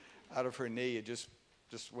disappear out of her knee. It just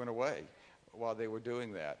went away while they were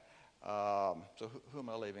doing that. So who am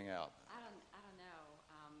I leaving out? I don't know.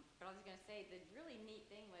 But I was going to say the really neat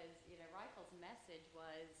thing was, Rifle's message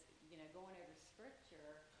was, going over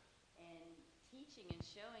Scripture and teaching and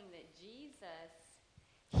showing that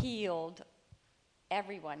Jesus healed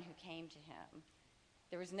everyone who came to him.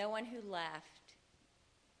 There was no one who left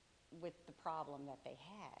with the problem that they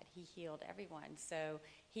had. He healed everyone. So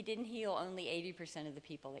he didn't heal only 80% of the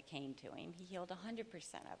people that came to him. He healed 100%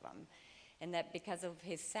 of them. And that because of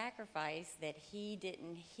his sacrifice, that he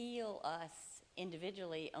didn't heal us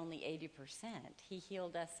individually only 80%. He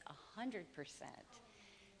healed us 100%.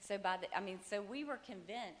 So so we were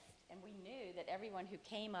convinced, and we knew that everyone who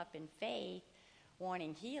came up in faith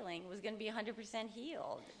wanting healing was going to be 100%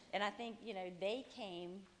 healed. And I think, they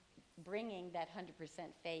came bringing that 100%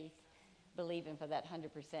 faith, believing for that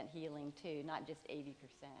 100% healing too, not just 80%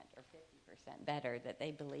 or 50% better, that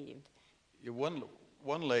they believed.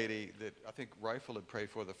 One lady that I think Rifle had prayed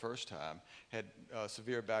for the first time had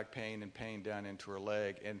severe back pain and pain down into her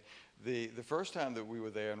leg. And the first time that we were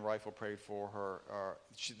there and Rifle prayed for her,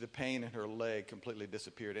 the pain in her leg completely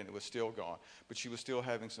disappeared, and it was still gone. But she was still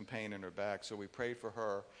having some pain in her back, so we prayed for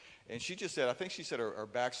her. And she just said, I think she said her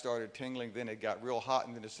back started tingling, then it got real hot,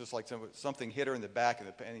 and then it's just like something hit her in the back, and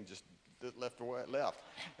the pain just left.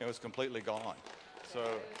 It was completely gone. So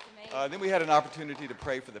then we had an opportunity to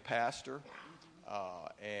pray for the pastor,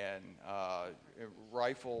 and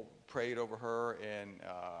Rifle prayed over her,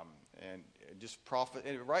 and just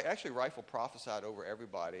actually Rifle prophesied over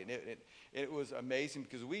everybody, and it was amazing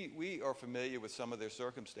because we are familiar with some of their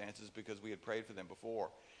circumstances because we had prayed for them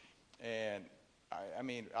before, and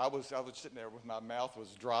I was sitting there with my mouth was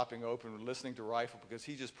dropping open listening to Rifle because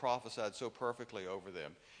he just prophesied so perfectly over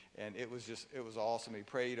them, and it was awesome. He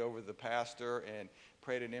prayed over the pastor and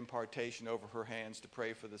prayed an impartation over her hands to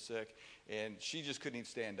pray for the sick, and she just couldn't even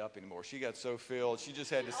stand up anymore. She got so filled, she just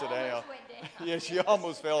had to sit down. Yeah, she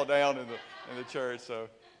almost fell down in the church, so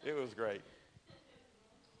it was great.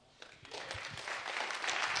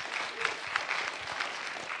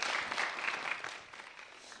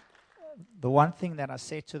 The one thing that I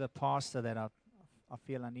said to the pastor that I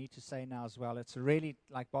feel I need to say now as well, it's really,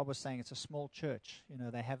 like Bob was saying, it's a small church. You know,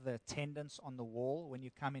 they have the attendance on the wall. When you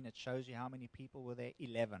come in, it shows you how many people were there.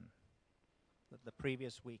 11. The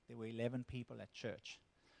previous week, there were 11 people at church.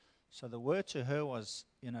 So the word to her was,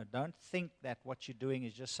 don't think that what you're doing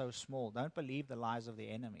is just so small. Don't believe the lies of the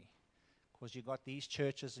enemy. Because you got these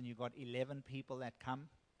churches and you got 11 people that come,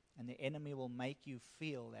 and the enemy will make you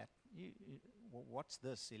feel that, what's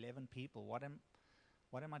this, 11 people? What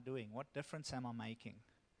am I doing? What difference am I making?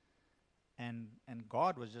 And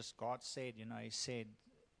God said, He said,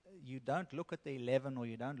 you don't look at the 11 or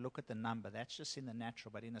you don't look at the number. That's just in the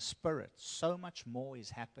natural. But in the spirit, so much more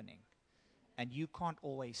is happening. And you can't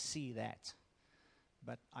always see that.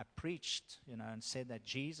 But I preached, and said that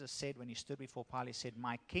Jesus said when he stood before Pilate, he said,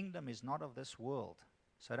 my kingdom is not of this world.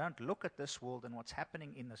 So don't look at this world and what's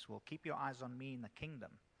happening in this world. Keep your eyes on me in the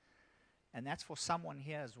kingdom. And that's for someone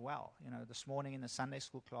here as well. This morning in the Sunday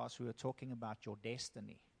school class, we were talking about your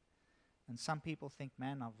destiny. And some people think,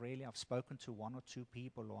 man, I've spoken to one or two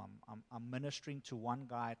people, or I'm ministering to one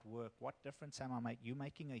guy at work. What difference am I making? You're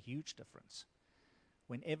making a huge difference.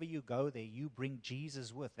 Whenever you go there, you bring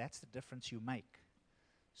Jesus with. That's the difference you make.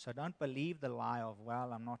 So don't believe the lie of,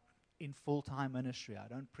 well, I'm not in full-time ministry. I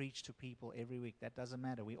don't preach to people every week. That doesn't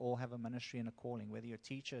matter. We all have a ministry and a calling. Whether you're a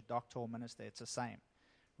teacher, doctor, or minister, it's the same.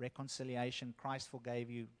 Reconciliation, Christ forgave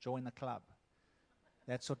you, join the club.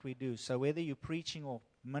 That's what we do. So whether you're preaching or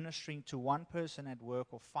ministering to one person at work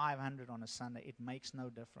or 500 on a Sunday, it makes no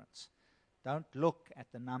difference. Don't look at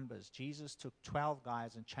the numbers. Jesus took 12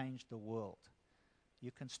 guys and changed the world. You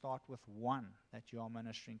can start with one that you are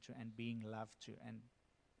ministering to and being loved to, and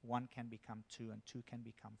one can become two, and two can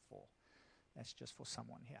become four. That's just for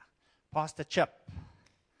someone here. Pastor Chip.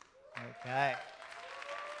 Okay.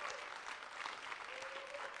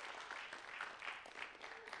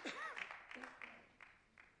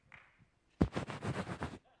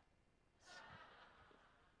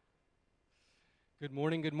 Good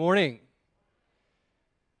morning, good morning.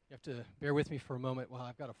 You have to bear with me for a moment while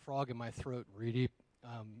I've got a frog in my throat, Reedy.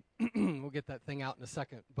 We'll get that thing out in a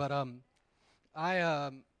second. But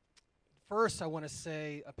first I want to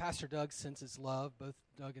say Pastor Doug sends his love, both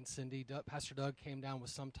Doug and Cindy. Pastor Doug came down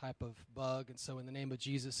with some type of bug, and so in the name of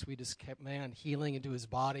Jesus, we just kept healing into his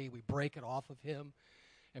body. We break it off of him,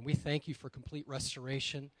 and we thank you for complete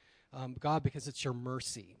restoration. God, because it's your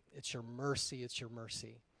mercy. It's your mercy. It's your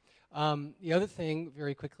mercy. The other thing,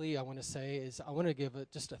 very quickly, I want to say is I want to give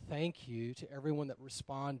just a thank you to everyone that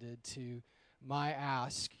responded to my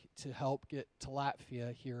ask to help get to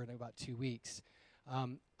Latvia here in about 2 weeks.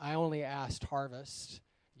 I only asked Harvest.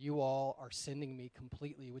 You all are sending me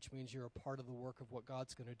completely, which means you're a part of the work of what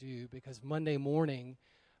God's going to do, because Monday morning,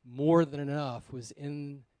 more than enough was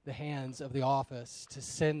in the hands of the office to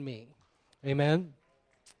send me. Amen?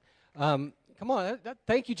 Come on.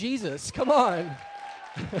 Thank you, Jesus. Come on.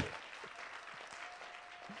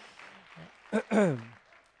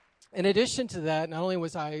 In addition to that, not only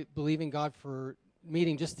was I believing God for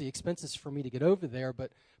meeting just the expenses for me to get over there,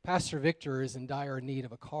 but Pastor Victor is in dire need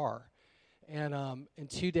of a car. And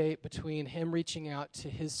to date, between him reaching out to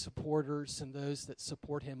his supporters and those that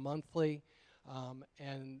support him monthly,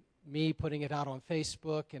 and me putting it out on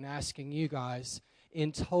Facebook and asking you guys,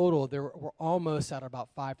 in total, we're almost at about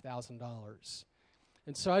 $5,000.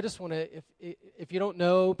 And so I just want to, if you don't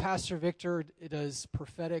know, Pastor Victor does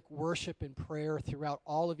prophetic worship and prayer throughout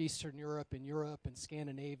all of Eastern Europe and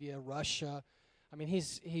Scandinavia, Russia. I mean,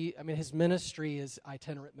 his ministry is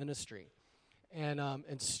itinerant ministry, and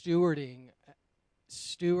stewarding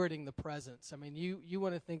the presence. I mean, you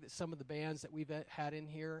want to think that some of the bands that we've had in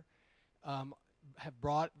here have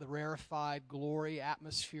brought the rarefied glory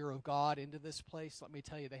atmosphere of God into this place. Let me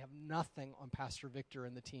tell you, they have nothing on Pastor Victor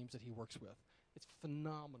and the teams that he works with. It's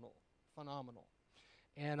phenomenal.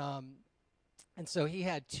 And And so he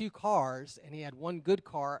had 2 cars, and he had one good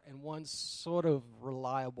car and one sort of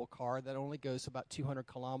reliable car that only goes about 200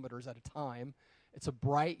 kilometers at a time. It's a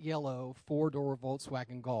bright yellow 4-door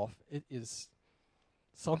Volkswagen Golf. It is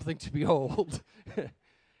something to behold.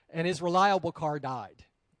 And his reliable car died.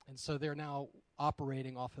 And so they're now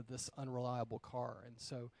operating off of this unreliable car. And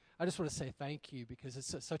so I just want to say thank you, because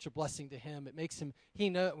it's such a blessing to him. It makes him,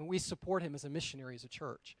 when we support him as a missionary, as a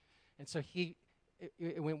church. And so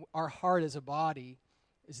when our heart as a body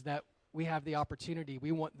is that we have the opportunity,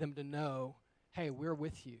 we want them to know, hey, we're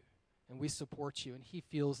with you and we support you. And he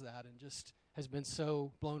feels that and just has been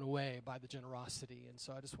so blown away by the generosity. And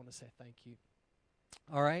so I just want to say thank you.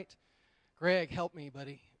 All right. Greg, help me,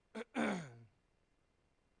 buddy. I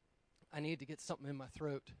need to get something in my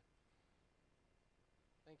throat.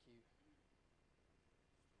 Thank you.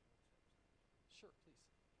 Sure, please.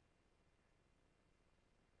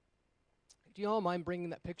 Do you all mind bringing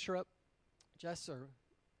that picture up, Jess or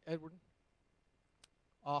Edward?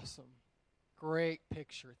 Awesome. Great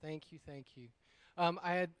picture. Thank you, thank you.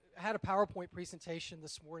 I had a PowerPoint presentation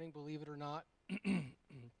this morning, believe it or not.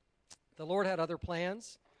 The Lord had other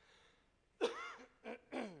plans.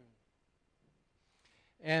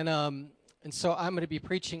 And so I'm going to be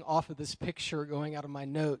preaching off of this picture, going out of my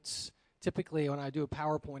notes. Typically, when I do a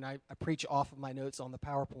PowerPoint, I preach off of my notes on the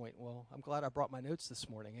PowerPoint. Well, I'm glad I brought my notes this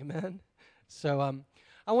morning. Amen. So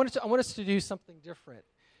I want us to do something different.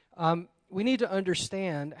 We need to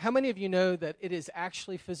understand, how many of you know that it is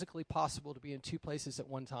actually physically possible to be in 2 places at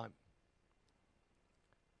one time?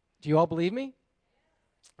 Do you all believe me?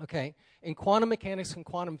 Okay. In quantum mechanics and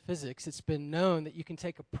quantum physics, it's been known that you can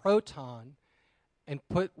take a proton and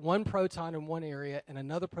put one proton in one area and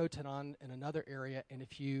another proton in another area, and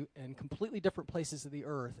in completely different places of the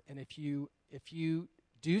earth, and if you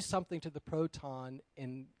do something to the proton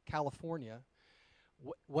in California,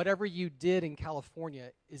 whatever you did in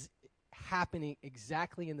California is happening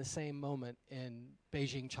exactly in the same moment in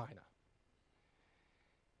Beijing, China.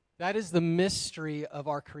 That is the mystery of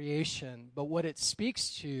our creation, but what it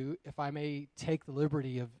speaks to, if I may take the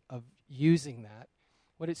liberty of using that,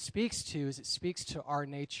 what it speaks to is it speaks to our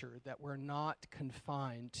nature, that we're not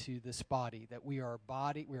confined to this body, that we are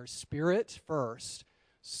spirit first,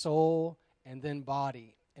 soul, and then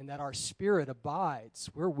body, and that our spirit abides.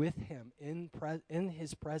 We're with him in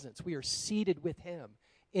his presence. We are seated with him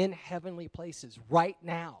in heavenly places right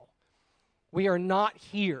now. We are not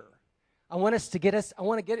here. I want to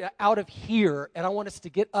get out of here, and I want us to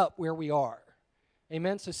get up where we are.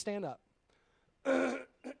 Amen? So stand up.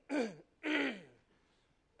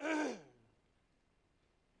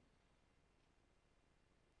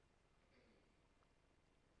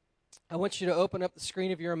 I want you to open up the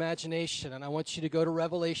screen of your imagination, and I want you to go to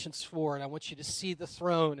Revelations 4, and I want you to see the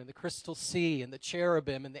throne and the crystal sea and the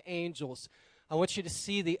cherubim and the angels. I want you to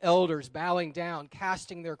see the elders bowing down,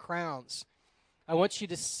 casting their crowns. I want you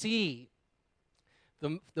to see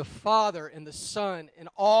the Father and the Son in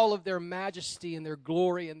all of their majesty and their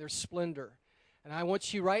glory and their splendor. And I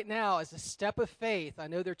want you right now, as a step of faith, I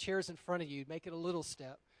know there are chairs in front of you, make it a little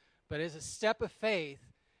step, but as a step of faith,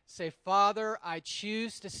 say, Father, I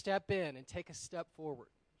choose to step in and take a step forward.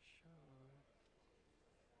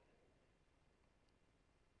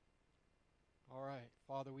 All right,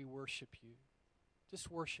 Father, we worship you.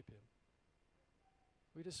 Just worship him.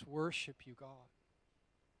 We just worship you, God.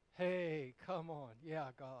 Hey, come on. Yeah,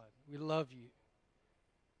 God, we love you.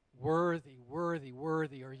 Worthy, worthy,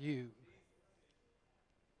 worthy are you.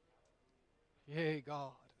 Yea,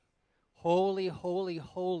 God. Holy, holy,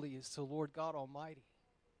 holy is the Lord God Almighty.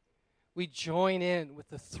 We join in with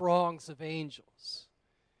the throngs of angels.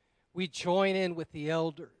 We join in with the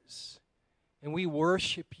elders. And we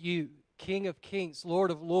worship you, King of kings,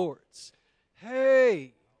 Lord of lords.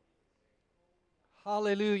 Hey!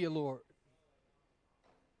 Hallelujah, Lord.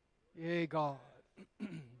 Yea, God.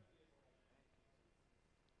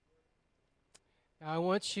 Now, I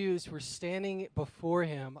want you, as we're standing before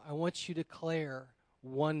him, I want you to declare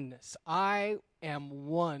oneness. I am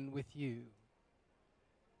one with you.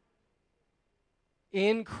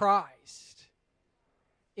 In Christ,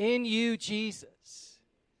 in you, Jesus,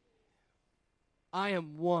 I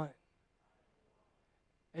am one.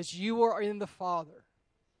 As you are in the Father,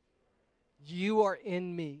 you are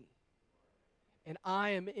in me, and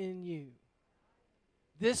I am in you.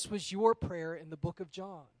 This was your prayer in the book of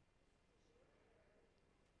John,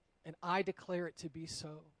 and I declare it to be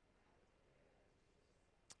so.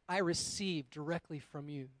 I receive directly from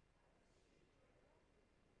you.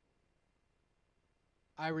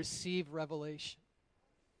 I receive revelation.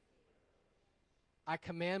 I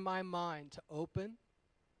command my mind to open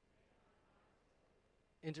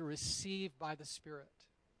and to receive by the Spirit.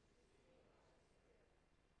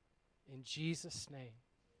 In Jesus' name,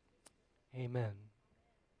 amen.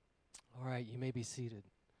 All right, you may be seated.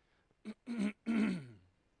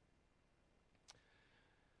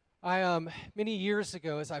 Many years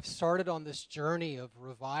ago, as I've started on this journey of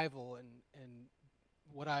revival, and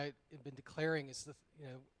what I have been declaring is,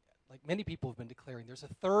 like many people have been declaring, there's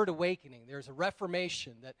a third awakening, there's a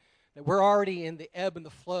reformation, that we're already in the ebb and the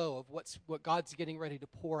flow of what God's getting ready to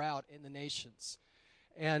pour out in the nations.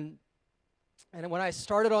 And when I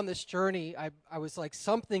started on this journey, I was like,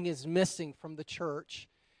 something is missing from the church.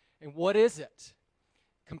 And what is it?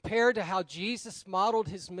 Compared to how Jesus modeled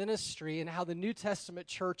his ministry and how the New Testament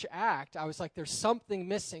church act, I was like, there's something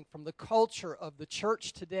missing from the culture of the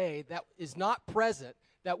church today that is not present,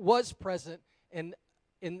 that was present in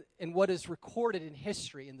what is recorded in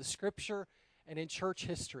history, in the Scripture and in church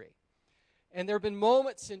history. And there have been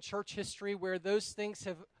moments in church history where those things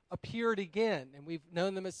have appeared again, and we've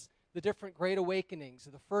known them as the different Great Awakenings,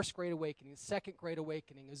 the First Great Awakening, the Second Great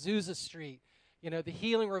Awakening, Azusa Street, the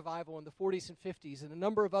healing revival in the 40s and 50s, and a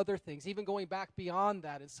number of other things, even going back beyond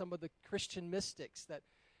that, and some of the Christian mystics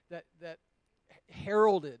that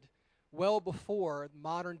heralded well before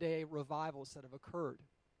modern-day revivals that have occurred.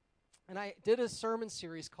 And I did a sermon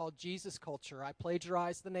series called Jesus Culture. I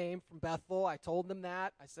plagiarized the name from Bethel. I told them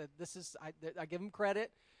that. I said, I give them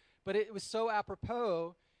credit, but it was so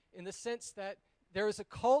apropos in the sense that there is a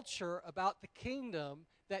culture about the kingdom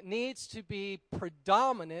that needs to be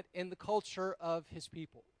predominant in the culture of his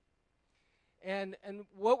people. And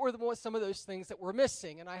what were some of those things that were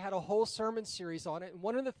missing? And I had a whole sermon series on it. And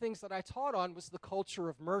one of the things that I taught on was the culture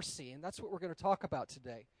of mercy. And that's what we're going to talk about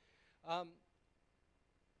today.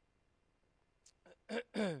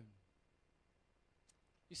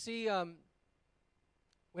 You see,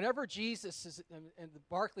 whenever Jesus is, and the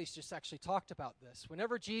Barclays just actually talked about this,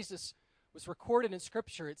 whenever Jesus was recorded in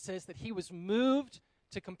Scripture, it says that he was moved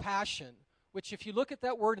to compassion, which if you look at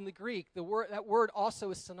that word in the Greek, that word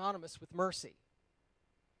also is synonymous with mercy.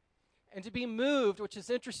 And to be moved, which is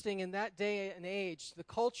interesting, in that day and age, the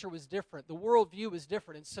culture was different, the worldview was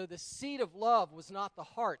different, and so the seat of love was not the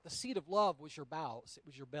heart. The seat of love was your bowels, it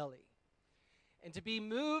was your belly. And to be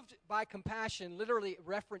moved by compassion literally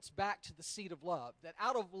referenced back to the seat of love, that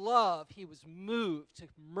out of love he was moved to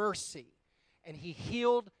mercy, and he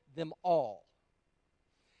healed them all.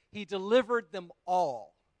 He delivered them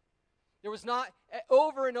all. There was not,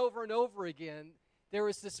 over and over and over again, there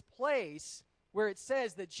was this place where it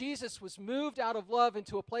says that Jesus was moved out of love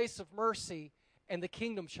into a place of mercy, and the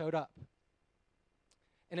kingdom showed up.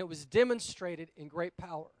 And it was demonstrated in great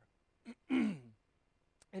power.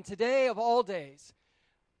 And today of all days,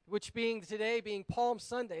 which being today being Palm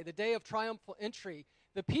Sunday, the day of triumphal entry,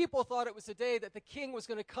 the people thought it was the day that the king was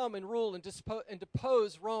going to come and rule and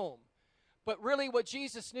depose Rome. But really what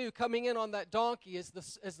Jesus knew coming in on that donkey as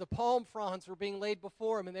the palm fronds were being laid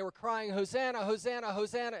before him and they were crying, Hosanna, Hosanna,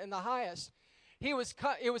 Hosanna in the highest. It was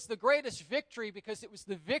the greatest victory because it was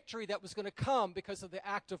the victory that was going to come because of the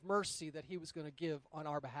act of mercy that he was going to give on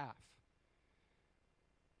our behalf.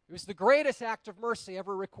 It was the greatest act of mercy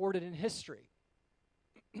ever recorded in history.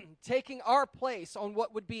 Taking our place on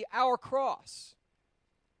what would be our cross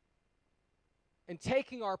and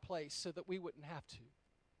taking our place so that we wouldn't have to.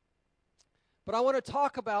 But I want to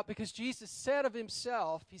talk about, because Jesus said of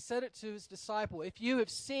himself, he said it to his disciple, if you have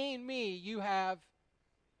seen me, you have.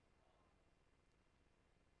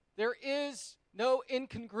 There is no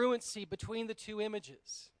incongruency between the two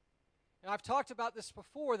images. And I've talked about this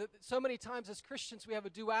before, that so many times as Christians we have a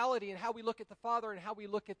duality in how we look at the Father and how we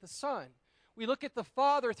look at the Son. We look at the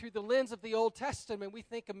Father through the lens of the Old Testament. We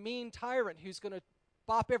think a mean tyrant who's going to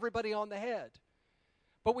bop everybody on the head.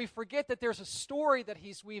 But we forget that there's a story that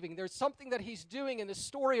he's weaving. There's something that he's doing in the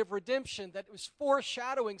story of redemption that was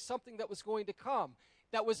foreshadowing something that was going to come,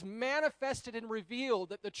 that was manifested and revealed,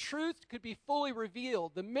 that the truth could be fully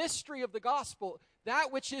revealed, the mystery of the gospel,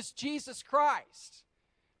 that which is Jesus Christ,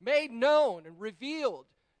 made known and revealed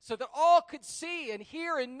so that all could see and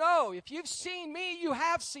hear and know. If you've seen me, you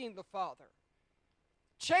have seen the Father.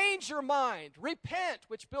 Change your mind. Repent,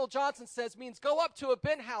 which Bill Johnson says means go up to a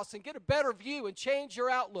penthouse and get a better view and change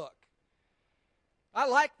your outlook. I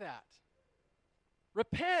like that.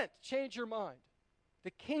 Repent, change your mind.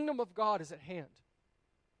 The kingdom of God is at hand.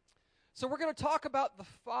 So we're going to talk about the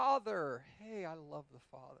Father. Hey, I love the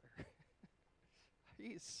Father. He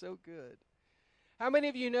is so good. How many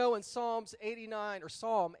of you know in Psalm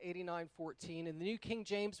 89:14 in the New King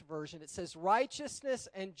James Version, it says, righteousness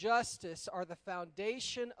and justice are the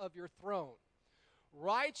foundation of your throne.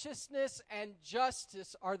 Righteousness and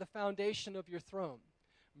justice are the foundation of your throne.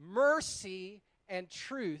 Mercy and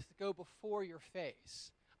truth go before your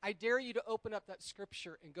face. I dare you to open up that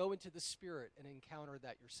scripture and go into the Spirit and encounter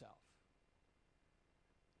that yourself.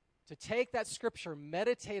 To take that scripture,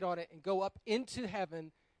 meditate on it, and go up into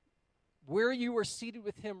heaven where you are seated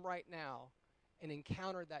with him right now and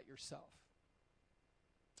encounter that yourself.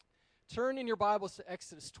 Turn in your Bibles to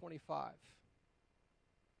Exodus 25.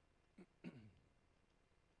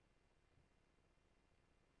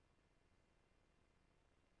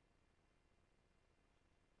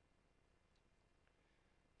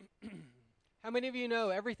 How many of you know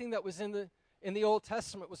everything that was in the Old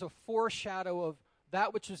Testament was a foreshadow of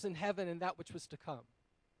that which was in heaven and that which was to come?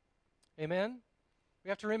 Amen? We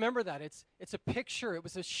have to remember that. It's a picture. It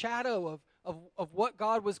was a shadow of what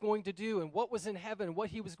God was going to do and what was in heaven and what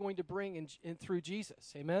he was going to bring in through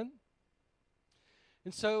Jesus. Amen?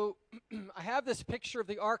 And so I have this picture of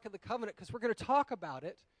the Ark of the Covenant because we're going to talk about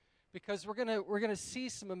it, because we're going to see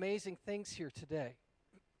some amazing things here today.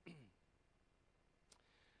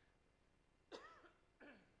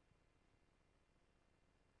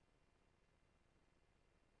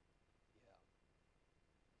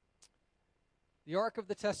 The Ark of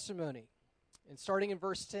the Testimony, and starting in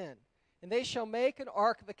verse 10. And they shall make an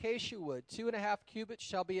ark of acacia wood. 2.5 cubits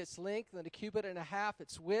shall be its length, and 1.5 cubits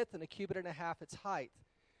its width, and 1.5 cubits its height.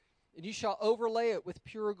 And you shall overlay it with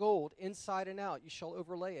pure gold, inside and out. You shall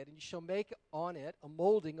overlay it, and you shall make on it a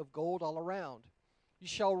molding of gold all around. You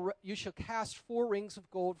shall cast 4 rings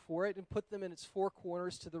of gold for it, and put them in its 4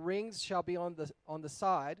 corners. To the rings shall be on the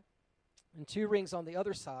side, and 2 rings on the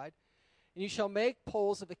other side. And you shall make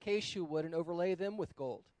poles of acacia wood and overlay them with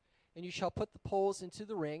gold. And you shall put the poles into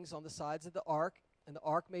the rings on the sides of the ark, and the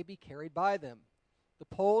ark may be carried by them. The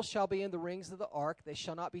poles shall be in the rings of the ark, they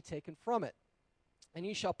shall not be taken from it. And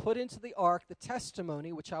you shall put into the ark the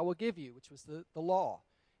testimony which I will give you, which was the law.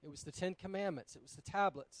 It was the 10 commandments. It was the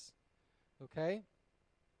tablets. Okay?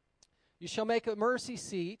 You shall make a mercy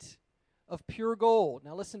seat of pure gold.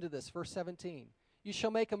 Now listen to this, verse 17. You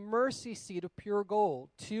shall make a mercy seat of pure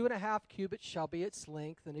gold. 2.5 cubits shall be its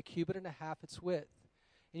length, and 1.5 cubits its width.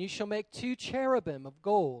 And you shall make 2 cherubim of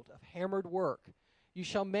gold, of hammered work. You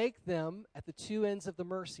shall make them at the 2 ends of the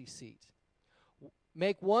mercy seat.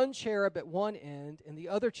 Make 1 cherub at one end, and the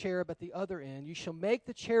other cherub at the other end. You shall make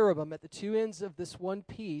the cherubim at the 2 ends of this one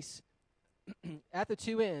piece, at the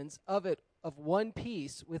 2 ends of it, of one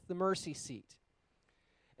piece with the mercy seat.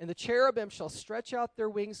 And the cherubim shall stretch out their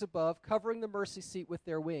wings above, covering the mercy seat with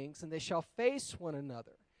their wings, and they shall face one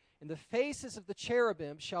another. And the faces of the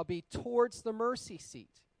cherubim shall be towards the mercy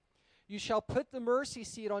seat. You shall put the mercy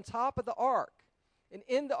seat on top of the ark, and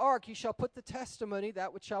in the ark you shall put the testimony,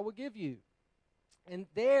 that which I will give you. And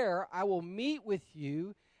there I will meet with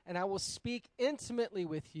you, and I will speak intimately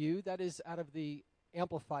with you. That is out of the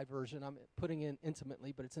Amplified version. I'm putting in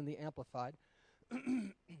intimately, but it's in the Amplified.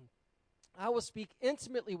 I will speak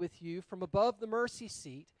intimately with you from above the mercy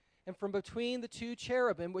seat and from between the 2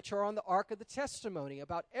 cherubim which are on the ark of the testimony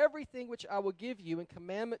about everything which I will give you in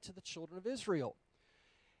commandment to the children of Israel.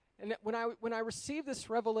 And when I received this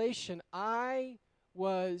revelation, I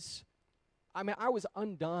was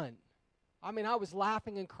undone. I was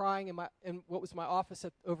laughing and crying in what was my office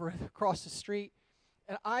over across the street,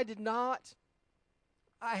 and I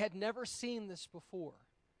had never seen this before,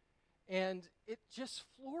 and it just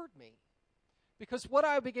floored me. Because what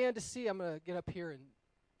I began to see, I'm going to get up here and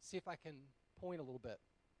see if I can point a little bit.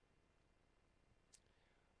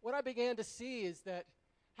 What I began to see is that,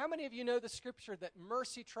 how many of you know the scripture that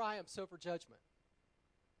mercy triumphs over judgment?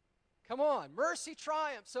 Come on, mercy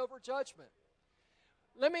triumphs over judgment.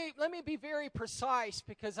 Let me be very precise,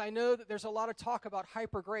 because I know that there's a lot of talk about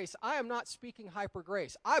hyper grace. I am not speaking hyper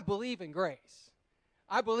grace. I believe in grace.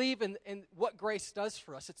 I believe in what grace does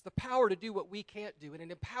for us. It's the power to do what we can't do, and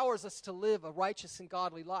it empowers us to live a righteous and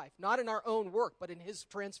godly life, not in our own work, but in his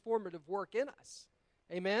transformative work in us.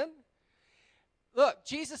 Amen? Look,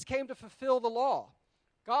 Jesus came to fulfill the law.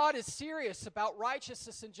 God is serious about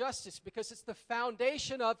righteousness and justice because it's the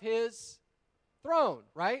foundation of his throne,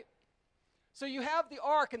 right? So you have the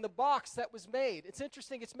ark and the box that was made. It's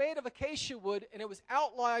interesting. It's made of acacia wood, and it was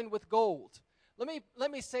outlined with gold.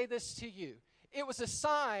 Let me say this to you. It was a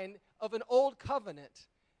sign of an old covenant.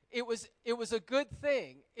 It was a good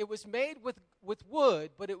thing. It was made with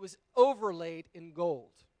wood, but it was overlaid in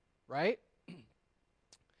gold, right?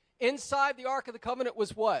 Inside the Ark of the Covenant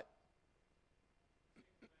was what?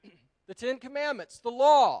 The 10 Commandments, the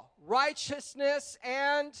law, righteousness,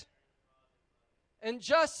 and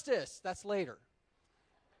justice. That's later.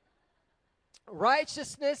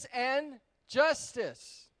 Righteousness and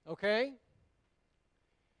justice, okay?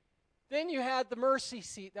 Then you had the mercy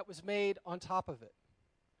seat that was made on top of it.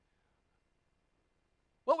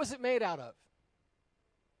 What was it made out of?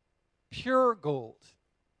 Pure gold.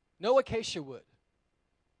 No acacia wood.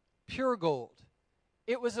 Pure gold.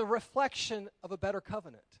 It was a reflection of a better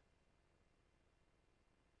covenant.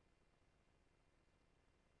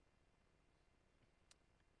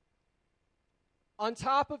 On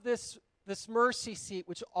top of this mercy seat,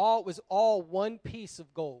 which was all one piece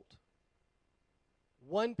of gold.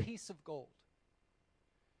 One piece of gold.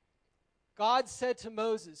 God said to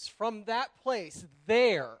Moses, from that place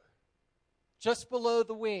there, just below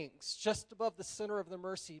the wings, just above the center of the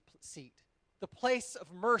mercy seat, the place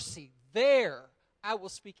of mercy, there I will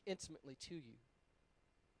speak intimately to you.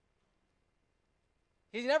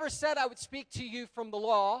 He never said I would speak to you from the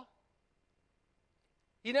law.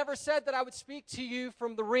 He never said that I would speak to you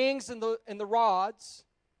from the rings and the rods.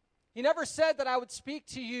 He never said that I would speak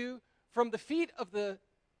to you from the feet of the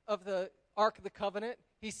Ark of the Covenant.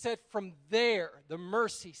 He said, from there, the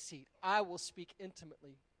mercy seat, I will speak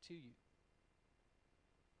intimately to you.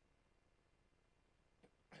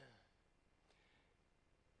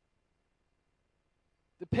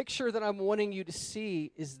 The picture that I'm wanting you to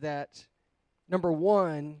see is that, number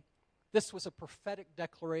one, this was a prophetic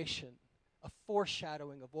declaration, a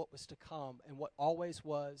foreshadowing of what was to come and what always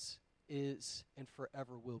was, is, and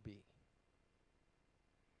forever will be.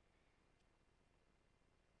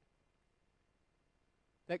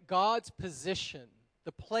 That God's position,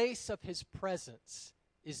 the place of his presence,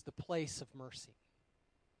 is the place of mercy.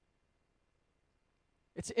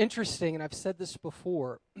 It's interesting, and I've said this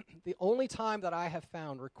before, the only time that I have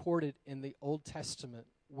found recorded in the Old Testament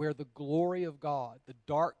where the glory of God, the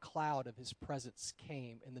dark cloud of his presence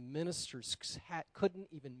came, and the ministers couldn't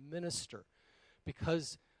even minister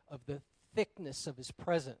because of the thickness of his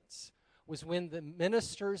presence, was when the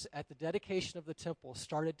ministers at the dedication of the temple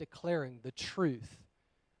started declaring the truth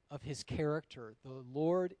of his character. The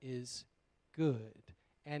Lord is good,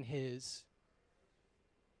 and his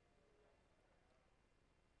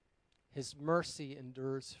mercy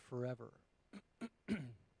endures forever.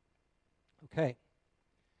 Okay.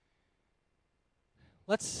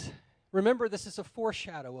 Let's remember this is a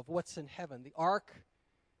foreshadow of what's in heaven. The ark,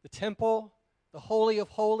 the temple, the Holy of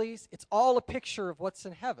Holies, it's all a picture of what's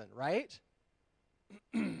in heaven, right?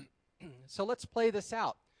 So let's play this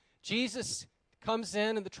out. Jesus comes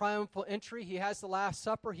in the triumphal entry. He has the Last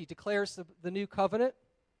Supper. He declares the new covenant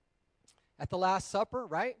at the Last Supper,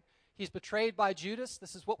 right? He's betrayed by Judas.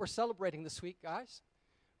 This is what we're celebrating this week, guys,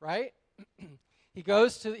 right? He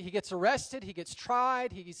gets arrested. He gets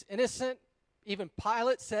tried. He's innocent. Even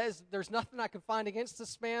Pilate says, there's nothing I can find against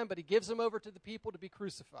this man, but he gives him over to the people to be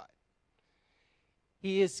crucified.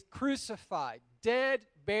 He is crucified, dead,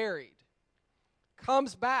 buried,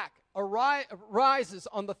 comes back, arises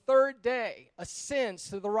on the third day,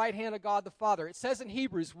 ascends to the right hand of God the Father. It says in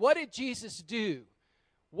Hebrews, what did Jesus do?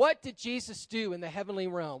 What did Jesus do in the heavenly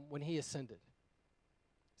realm when he ascended?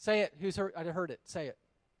 Say it. Who's heard? I heard it. Say it.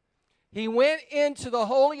 He went into the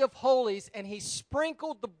Holy of Holies and he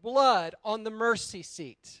sprinkled the blood on the mercy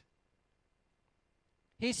seat.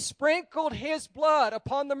 He sprinkled his blood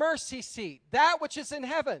upon the mercy seat, that which is in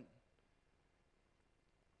heaven.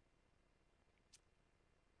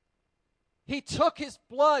 He took his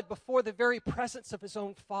blood before the very presence of his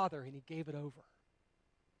own Father and he gave it over,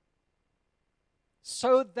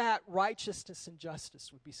 so that righteousness and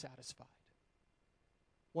justice would be satisfied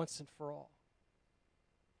once and for all.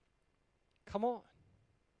 Come on.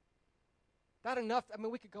 That enough? I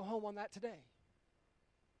mean, we could go home on that today.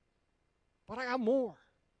 But I got more.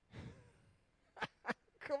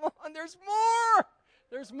 Come on, there's more.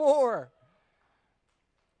 There's more.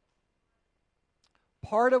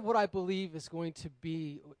 Part of what I believe is going to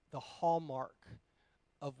be the hallmark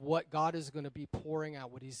of what God is going to be pouring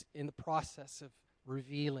out, what he's in the process of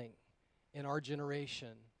revealing in our generation.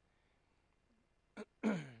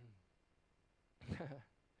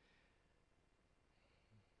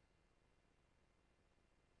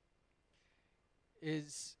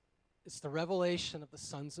 It's the revelation of the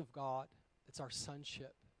sons of God. It's our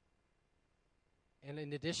sonship. And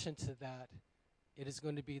in addition to that, it is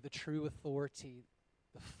going to be the true authority,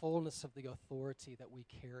 the fullness of the authority that we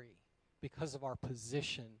carry because of our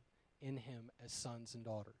position in him as sons and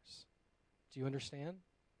daughters. Do you understand?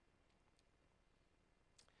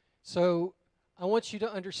 So I want you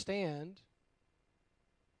to understand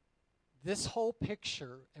this whole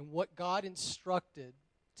picture and what God instructed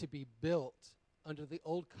to be built under the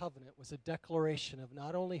old covenant was a declaration of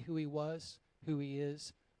not only who he was, who he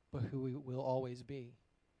is, but who he will always be.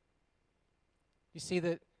 You see,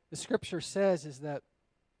 that the scripture says is that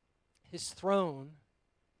his throne,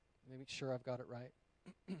 let me make sure I've got it right.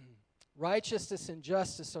 Righteousness and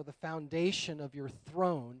justice are the foundation of your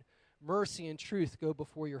throne. Mercy and truth go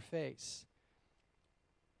before your face.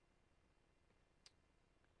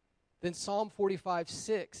 Then Psalm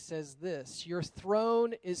 45:6 says this, your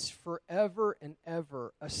throne is forever and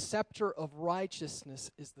ever. A scepter of righteousness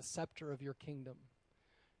is the scepter of your kingdom.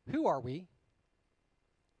 Who are we?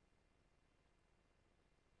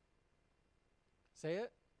 Say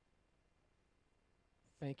it.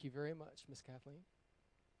 Thank you very much, Miss Kathleen.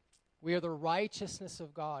 We are the righteousness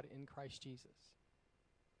of God in Christ Jesus.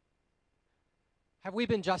 Have we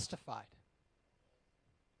been justified?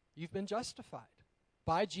 You've been justified.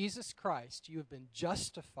 By Jesus Christ, you have been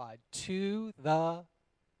justified to the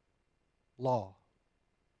law.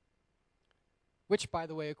 Which, by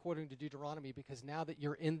the way, according to Deuteronomy, because now that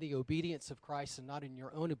you're in the obedience of Christ and not in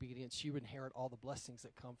your own obedience, you inherit all the blessings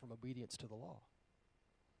that come from obedience to the law.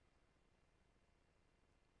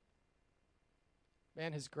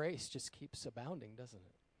 Man, his grace just keeps abounding, doesn't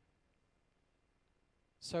it?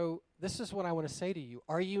 So this is what I want to say to you.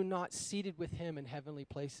 Are you not seated with him in heavenly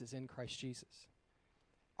places in Christ Jesus?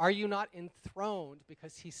 Are you not enthroned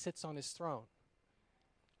because he sits on his throne?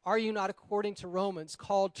 Are you not, according to Romans,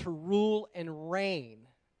 called to rule and reign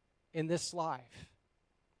in this life?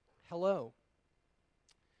 Hello.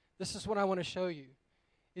 This is what I want to show you,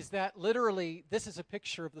 is that literally this is a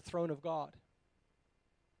picture of the throne of God.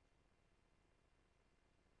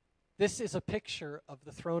 This is a picture of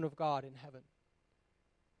the throne of God in heaven.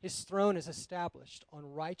 His throne is established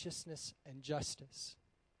on righteousness and justice.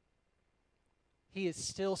 He is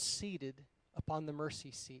still seated upon the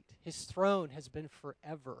mercy seat. His throne has been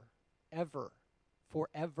forever, ever,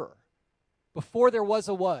 forever. Before there was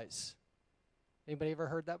a was. Anybody ever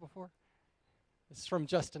heard that before? It's from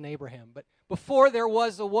Justin Abraham. But before there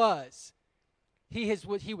was a was,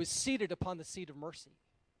 he was seated upon the seat of mercy.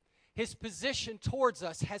 His position towards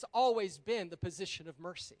us has always been the position of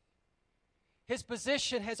mercy. His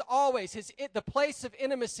position has always, the place of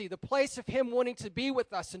intimacy, the place of him wanting to be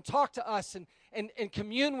with us and talk to us and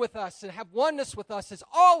commune with us and have oneness with us has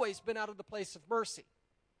always been out of the place of mercy.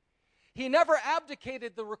 He never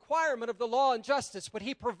abdicated the requirement of the law and justice, but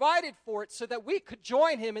he provided for it so that we could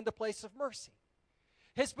join him in the place of mercy.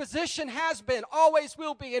 His position has been, always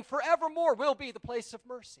will be, and forevermore will be the place of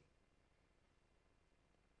mercy.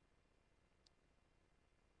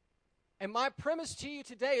 And my premise to you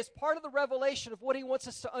today is part of the revelation of what he wants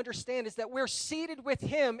us to understand is that we're seated with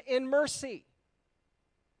him in mercy.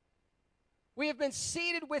 We have been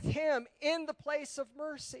seated with him in the place of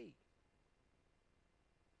mercy.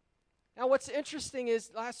 Now, what's interesting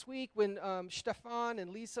is last week when Stefan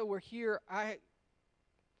and Lisa were here, I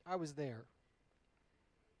was there.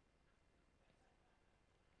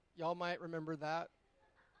 Y'all might remember that.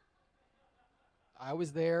 I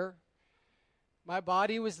was there. My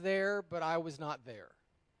body was there, but I was not there,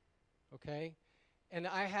 okay? And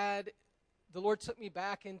the Lord took me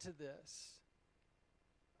back into this,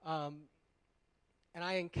 and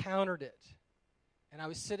I encountered it. And I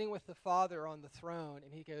was sitting with the Father on the throne,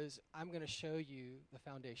 and he goes, I'm going to show you the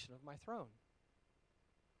foundation of my throne.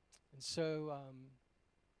 And so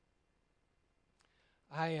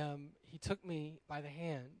he took me by the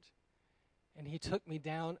hand, and he took me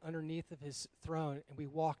down underneath of his throne, and we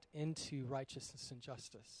walked into righteousness and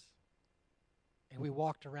justice. And we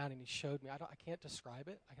walked around, and he showed me. I can't describe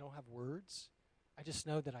it. I don't have words. I just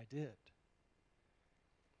know that I did.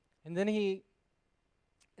 And then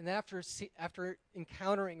after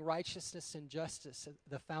encountering righteousness and justice,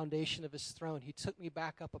 the foundation of his throne, he took me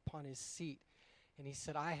back up upon his seat, and he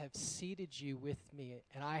said, I have seated you with me,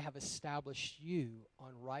 and I have established you on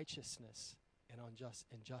righteousness and on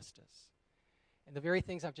justice. And the very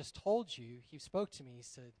things I've just told you, he spoke to me. He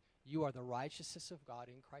said, you are the righteousness of God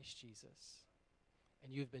in Christ Jesus,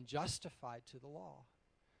 and you have been justified to the law.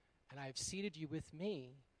 And I have seated you with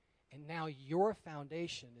me, and now your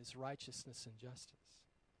foundation is righteousness and justice.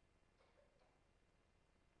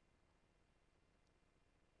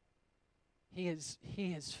 He has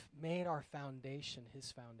made our foundation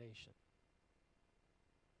his foundation.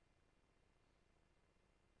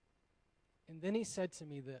 And then he said to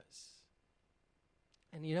me this.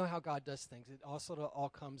 And you know how God does things. It also all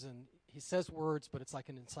comes in, he says words, but it's like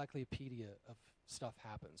an encyclopedia of stuff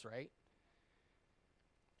happens, right?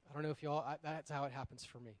 I don't know if y'all, that's how it happens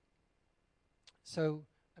for me. So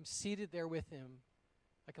I'm seated there with him,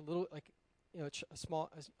 like a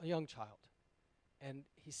young child. And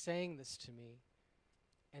he's saying this to me.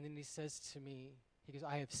 And then he says to me, he goes,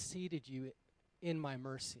 I have seated you in my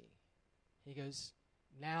mercy. He goes,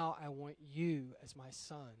 now I want you as my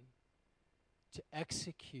son to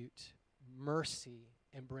execute mercy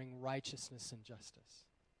and bring righteousness and justice.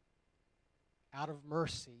 out of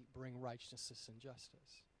mercy, bring righteousness and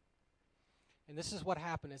justice. And this is what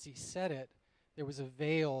happened. As he said it, there was a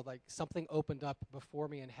veil, like something opened up before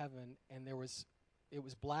me in heaven, and it was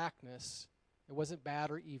blackness. It wasn't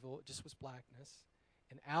bad or evil, it just was blackness.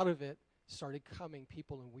 And out of it started coming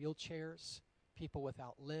people in wheelchairs, people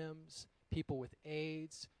without limbs, people with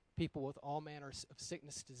AIDS, people with all manners of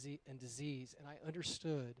sickness and disease. And I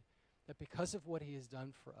understood that because of what he has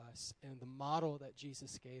done for us and the model that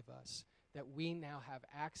Jesus gave us, that we now have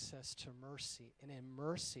access to mercy. And in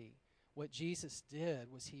mercy, what Jesus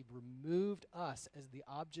did was he removed us as the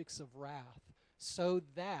objects of wrath so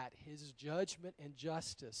that his judgment and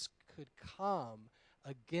justice could come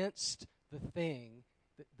against the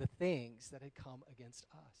things that had come against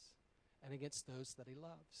us and against those that he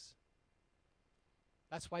loves.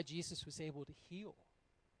 That's why Jesus was able to heal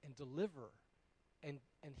and deliver and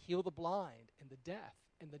heal the blind and the deaf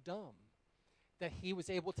and the dumb. That he was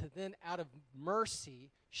able to then, out of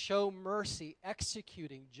mercy, show mercy,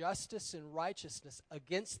 executing justice and righteousness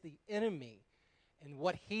against the enemy and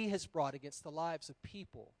what he has brought against the lives of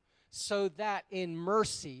people, so that in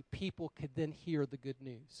mercy people could then hear the good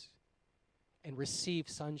news and receive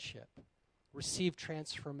sonship, receive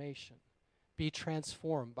transformation, be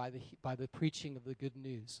transformed by the preaching of the good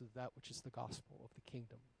news of that which is the gospel of the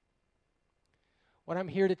kingdom. What I'm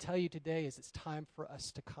here to tell you today is it's time for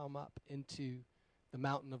us to come up into the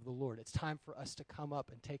mountain of the Lord. It's time for us to come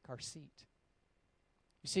up and take our seat.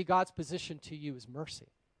 You see, God's position to you is mercy.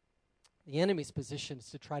 The enemy's position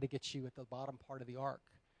is to try to get you at the bottom part of the ark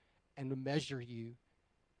and to measure you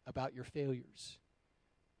about your failures.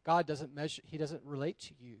 God doesn't measure, he doesn't relate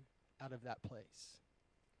to you out of that place.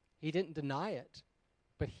 He didn't deny it,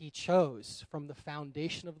 but he chose from the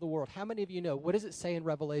foundation of the world. How many of you know, what does it say in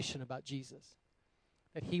Revelation about Jesus?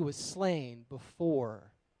 That he was slain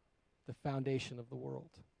before the foundation of the world.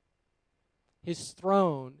 His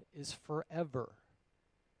throne is forever.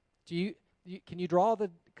 Can you draw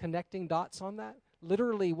the connecting dots on that?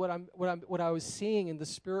 Literally, what I was seeing in the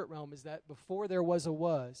spirit realm is that before there was a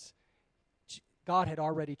was, God had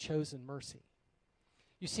already chosen mercy.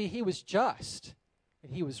 You see, he was just,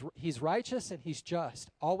 and he's righteous and he's just.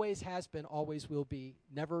 Always has been, always will be,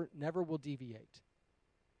 never will deviate.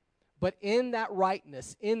 But in that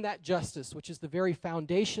rightness, in that justice, which is the very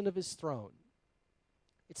foundation of his throne,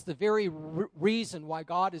 it's the very reason why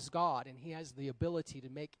God is God, and he has the ability to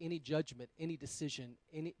make any judgment, any decision,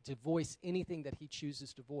 to voice anything that he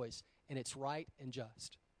chooses to voice, and it's right and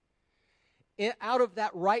just. Out of that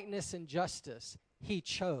rightness and justice, he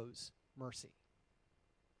chose mercy.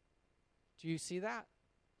 Do you see that?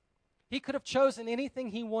 He could have chosen anything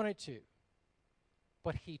he wanted to,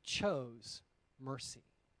 but he chose mercy.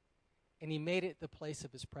 And he made it the place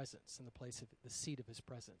of his presence and the place of the seat of his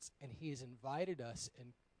presence. And he has invited us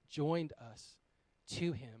and joined us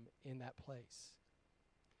to him in that place.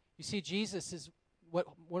 You see, Jesus is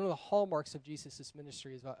one of the hallmarks of Jesus'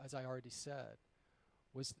 ministry, as I already said,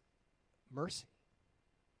 was mercy.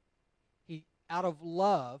 He, out of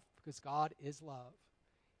love, because God is love,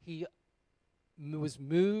 he was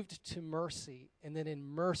moved to mercy, and then in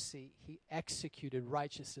mercy, he executed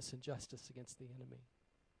righteousness and justice against the enemy.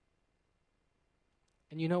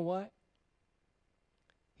 And you know what?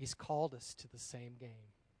 He's called us to the same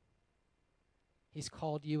game. He's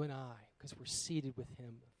called you and I, because we're seated with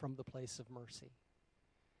him from the place of mercy,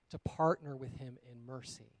 to partner with him in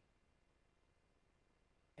mercy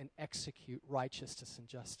and execute righteousness and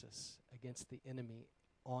justice against the enemy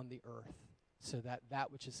on the earth, so that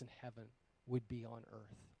that which is in heaven would be on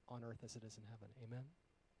earth as it is in heaven. Amen?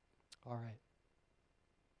 All right.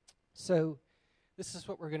 So this is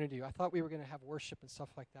what we're going to do. I thought we were going to have worship and stuff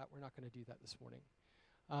like that. We're not going to do that this morning.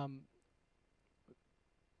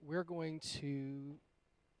 We're going to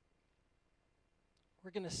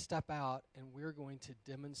step out, and we're going to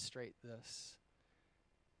demonstrate this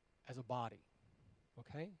as a body,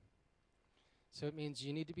 okay? So it means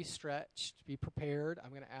you need to be stretched, be prepared.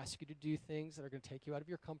 I'm going to ask you to do things that are going to take you out of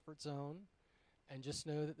your comfort zone, and just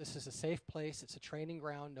know that this is a safe place. It's a training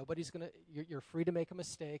ground. You're free to make a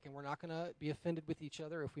mistake, and we're not going to be offended with each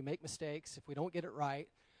other if we make mistakes, if we don't get it right.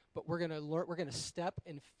 But we're going to learn. We're going to step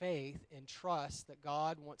in faith and trust that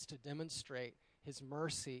God wants to demonstrate his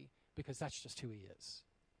mercy, because that's just who he is.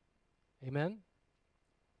 Amen?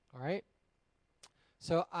 All right?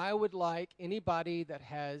 So I would like anybody that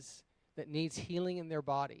needs healing in their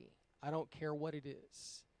body. I don't care what it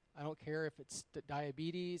is. I don't care if it's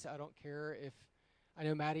diabetes. I don't care if, I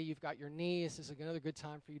know, Maddie, you've got your knee. This is another good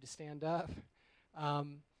time for you to stand up.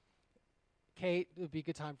 Kate, it would be a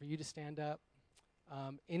good time for you to stand up.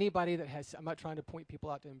 Anybody that has, I'm not trying to point people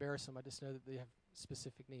out to embarrass them. I just know that they have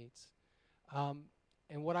specific needs.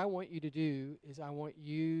 And what I want you to do is I want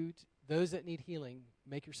you, those that need healing,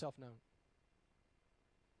 make yourself known.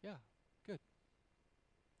 Yeah, good.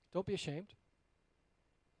 Don't be ashamed.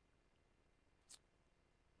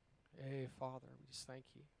 Hey, Father, we just thank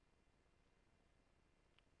you.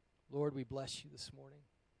 Lord, we bless you this morning.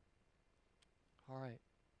 All right.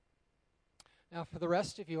 Now, for the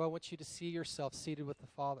rest of you, I want you to see yourself seated with the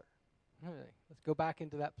Father. All right, let's go back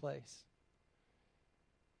into that place.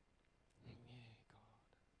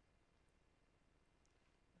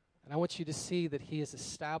 And I want you to see that he has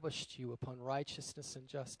established you upon righteousness and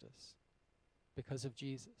justice because of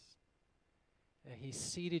Jesus. And he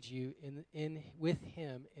seated you with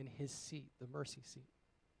him in his seat, the mercy seat.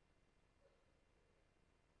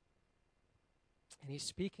 And he's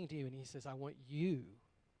speaking to you and he says, I want you,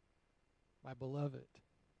 my beloved,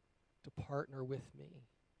 to partner with me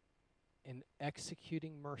in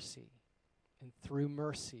executing mercy, and through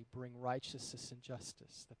mercy bring righteousness and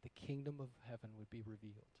justice, that the kingdom of heaven would be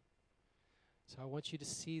revealed. So I want you to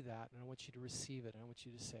see that, and I want you to receive it, and I want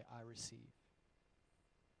you to say, I receive.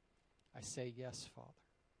 I say, yes, Father.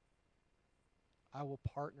 I will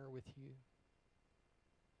partner with you.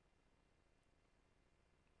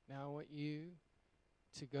 Now I want you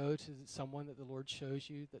to go to someone that the Lord shows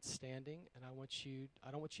you that's standing, and I don't want you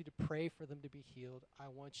to pray for them to be healed. I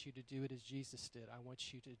want you to do it as Jesus did. I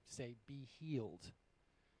want you to say, be healed.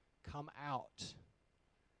 Come out.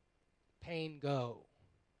 Pain, go.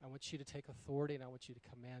 I want you to take authority, and I want you to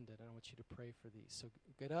command it, and I want you to pray for these. So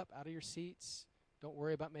get up out of your seats. Don't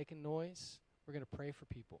worry about making noise. We're going to pray for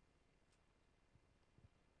people.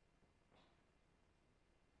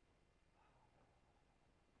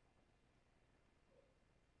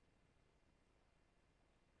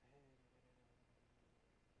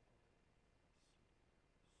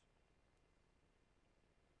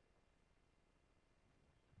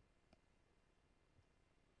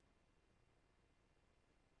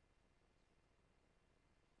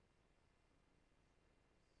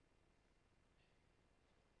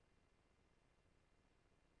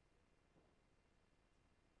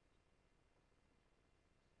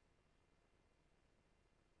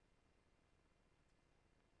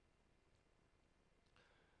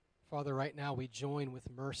 Father, right now we join with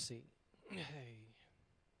mercy. And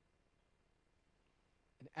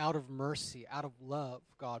out of mercy, out of love,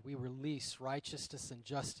 God, we release righteousness and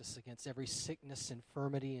justice against every sickness,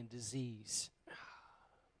 infirmity, and disease.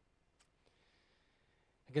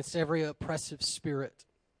 Against every oppressive spirit.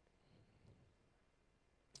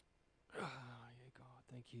 Yeah, God,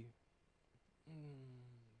 thank you.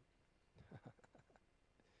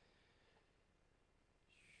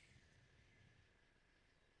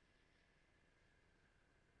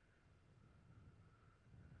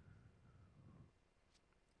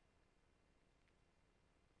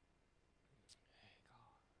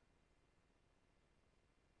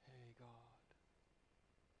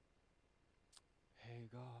 Hey,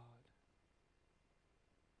 God.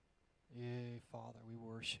 Yea, Father, we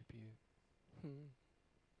worship you.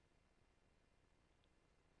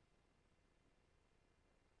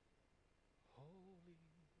 Holy,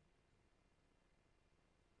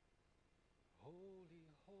 holy,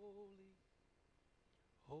 holy,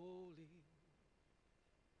 holy,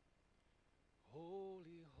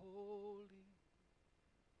 holy, holy.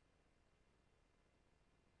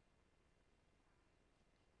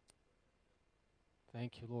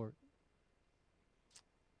 Thank you, Lord.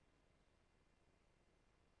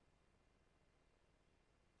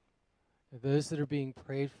 Those that are being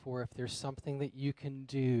prayed for, if there's something that you can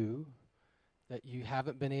do that you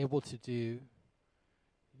haven't been able to do,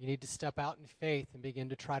 you need to step out in faith and begin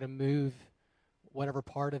to try to move whatever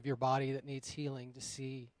part of your body that needs healing to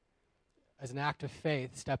see, as an act of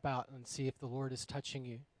faith, step out and see if the Lord is touching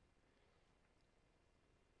you.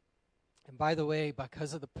 And by the way,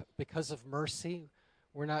 because of mercy,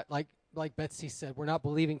 we're not, like Betsy said, we're not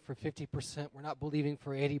believing for 50%, we're not believing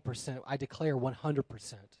for 80%. I declare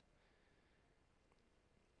 100%.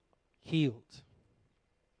 Healed.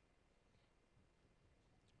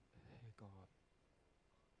 Hey, God.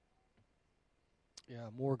 Yeah,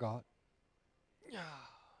 more God. Yeah.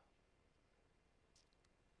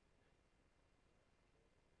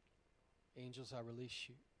 Angels, I release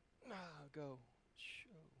you. Go. Show.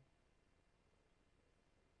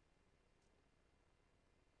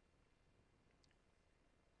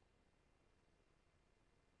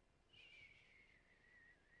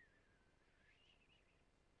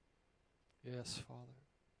 Yes, Father.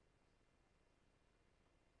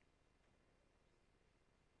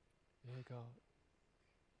 Yeah, God.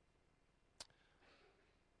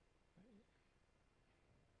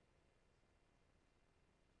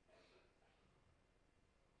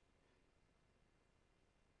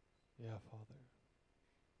 Yeah, Father.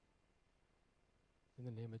 In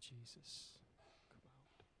the name of Jesus. Come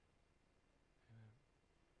out. Amen.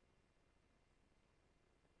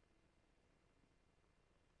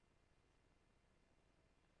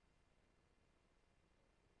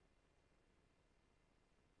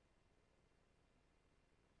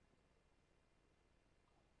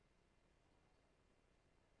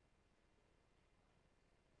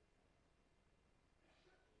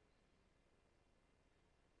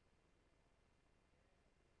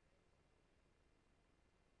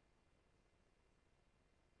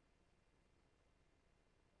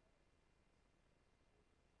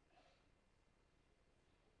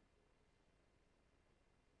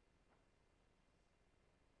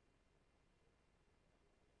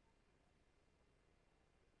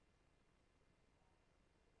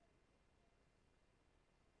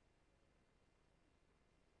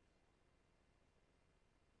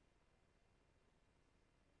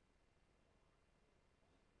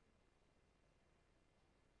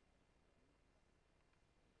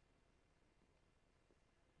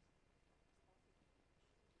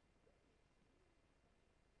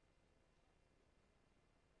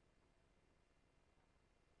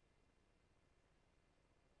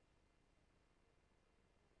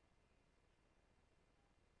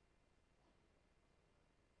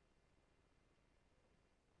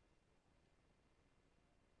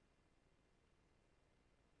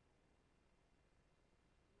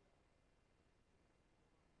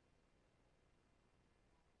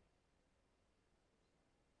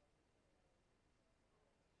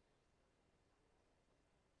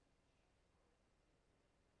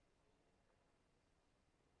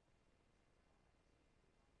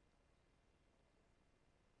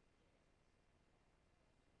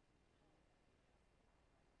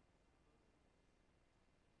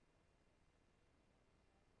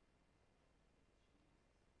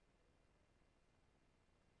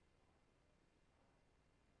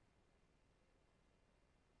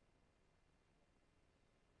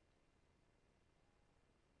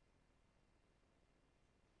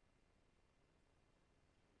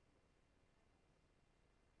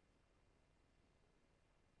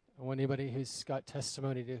 I want anybody who's got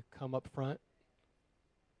testimony to come up front.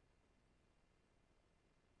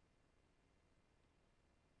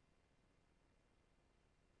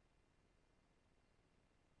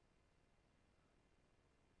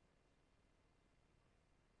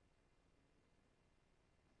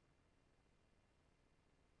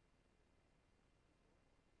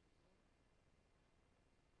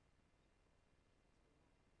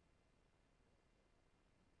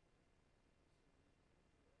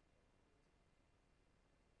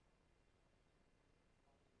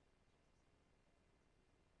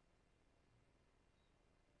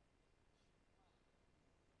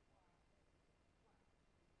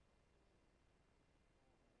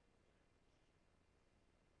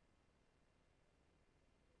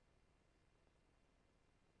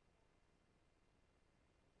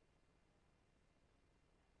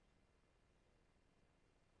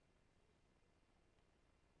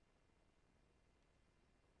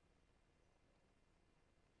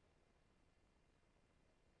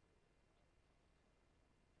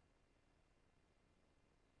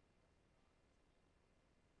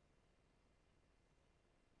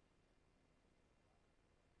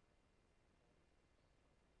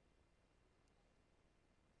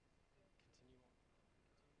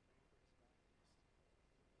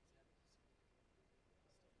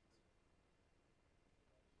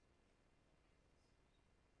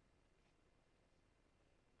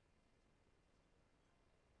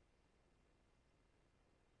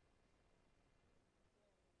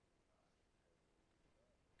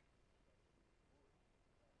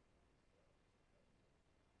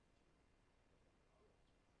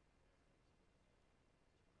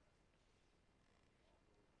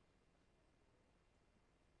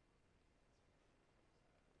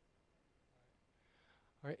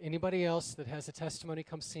 All right, anybody else that has a testimony,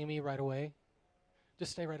 come see me right away.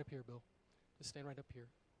 Just stay right up here, Bill. Just stay right up here.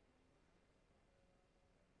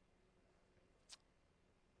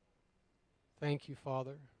 Thank you,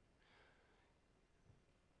 Father.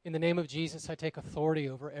 In the name of Jesus, I take authority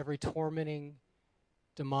over every tormenting,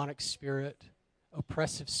 demonic spirit,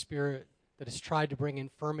 oppressive spirit that has tried to bring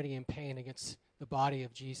infirmity and pain against the body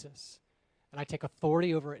of Jesus. And I take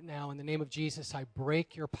authority over it now. In the name of Jesus, I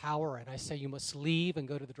break your power, and I say you must leave and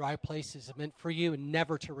go to the dry places meant for you and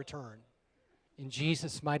never to return. In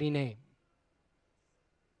Jesus' mighty name.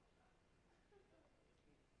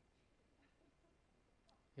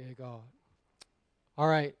 Yeah, God. All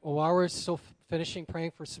right. Well, while we're still finishing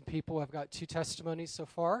praying for some people, I've got 2 testimonies so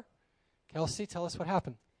far. Kelsey, tell us what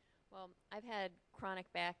happened. Well, I've had chronic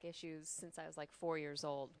back issues since I was like 4 years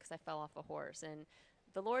old because I fell off a horse. And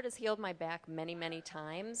the Lord has healed my back many, many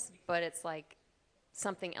times, but it's like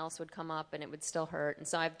something else would come up and it would still hurt. And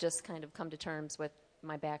so I've just kind of come to terms with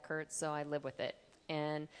my back hurts, so I live with it.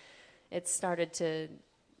 And it started to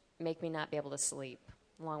make me not be able to sleep,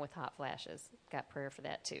 along with hot flashes. Got prayer for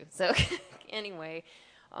that too. So anyway,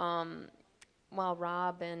 while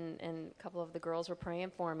Rob and a couple of the girls were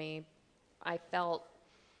praying for me, I felt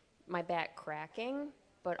my back cracking,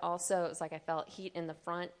 but also it was like I felt heat in the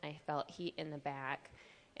front, I felt heat in the back,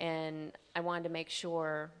 and I wanted to make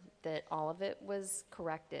sure that all of it was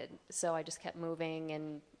corrected. So I just kept moving,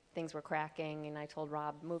 and things were cracking, and I told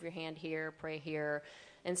Rob, move your hand here, pray here.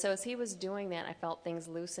 And so as he was doing that, I felt things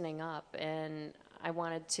loosening up, and I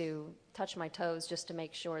wanted to touch my toes just to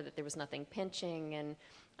make sure that there was nothing pinching, and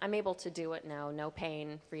I'm able to do it now, no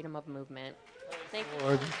pain, freedom of movement. Thank you.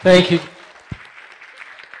 Lord, thank you.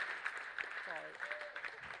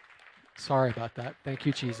 Sorry about that. Thank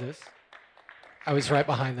you, Jesus. I was right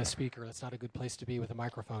behind the speaker. That's not a good place to be with a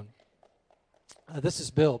microphone. This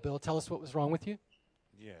is Bill. Bill, tell us what was wrong with you.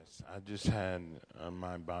 Yes, I just had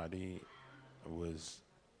my body was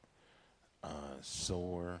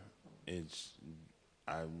sore.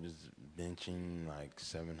 I was benching like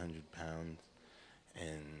 700 pounds,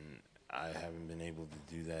 and I haven't been able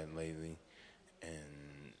to do that lately. And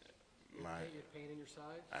You had pain in your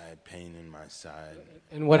side? I had pain in my side.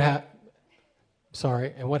 And what happened?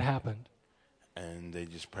 Sorry, and what happened? And they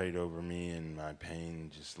just prayed over me, and my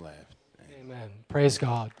pain just left. Amen. Praise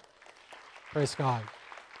God. Praise God.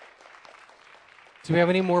 Do we have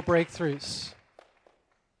any more breakthroughs?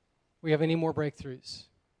 We have any more breakthroughs?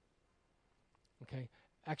 Okay.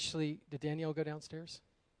 Actually, did Danielle go downstairs?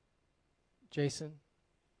 Jason?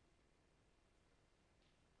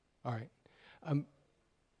 All right.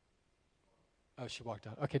 Oh, she walked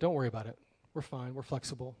out. Okay, don't worry about it. We're fine. We're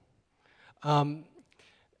flexible.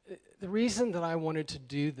 The reason that I wanted to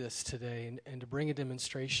do this today and to bring a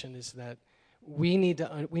demonstration is that we need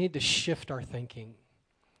to shift our thinking,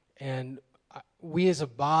 and we as a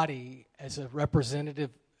body, as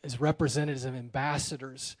representatives and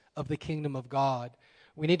ambassadors of the kingdom of God,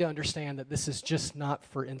 we need to understand that this is just not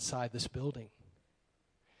for inside this building.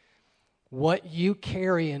 What you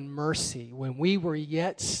carry in mercy, when we were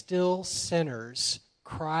yet still sinners,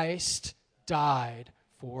 Christ died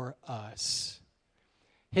for us.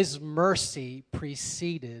 His mercy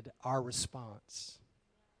preceded our response.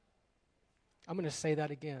 I'm going to say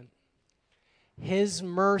that again. His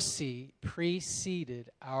mercy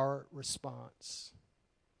preceded our response.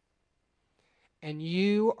 And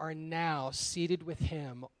you are now seated with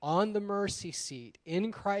him on the mercy seat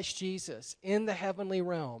in Christ Jesus in the heavenly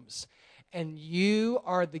realms. And you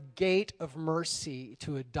are the gate of mercy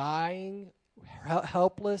to a dying,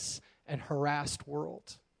 helpless, and harassed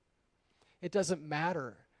world. It doesn't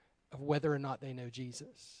matter of whether or not they know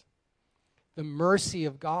Jesus. The mercy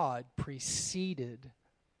of God preceded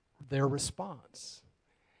their response.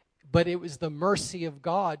 But it was the mercy of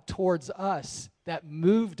God towards us that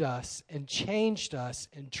moved us and changed us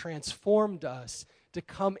and transformed us to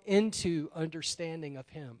come into understanding of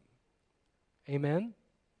him. Amen?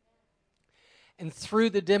 And through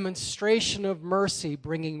the demonstration of mercy,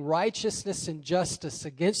 bringing righteousness and justice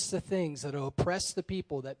against the things that oppress the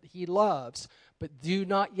people that he loves, but do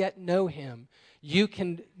not yet know him, you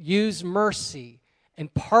can use mercy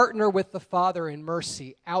and partner with the Father in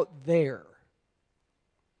mercy out there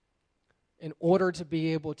in order to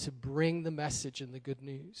be able to bring the message and the good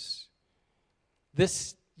news.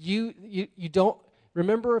 This, you don't,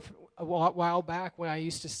 remember a while back when I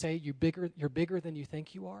used to say you're bigger than you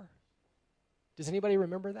think you are? Does anybody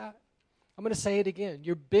remember that? I'm going to say it again.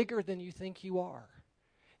 You're bigger than you think you are.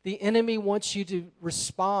 The enemy wants you to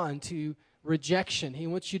respond to rejection. He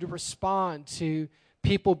wants you to respond to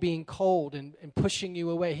people being cold and pushing you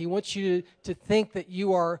away. He wants you to think that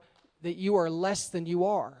you are less than you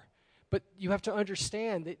are. But you have to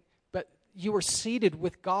understand that you are seated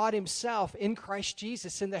with God himself in Christ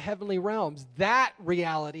Jesus in the heavenly realms. That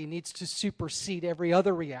reality needs to supersede every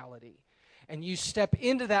other reality. And you step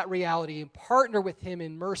into that reality and partner with him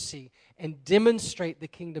in mercy and demonstrate the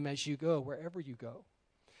kingdom as you go, wherever you go.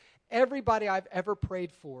 Everybody I've ever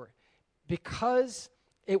prayed for, because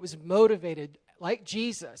it was motivated, like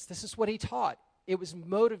Jesus, this is what he taught, it was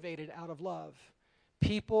motivated out of love.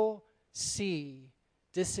 People see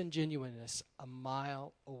disingenuousness a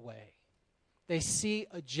mile away. They see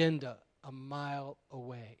agenda a mile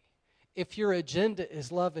away. If your agenda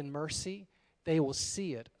is love and mercy, they will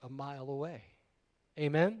see it a mile away.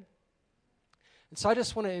 Amen? And so I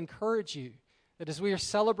just want to encourage you That as we are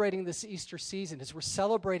celebrating this Easter season, as we're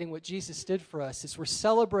celebrating what Jesus did for us, as we're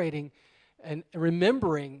celebrating and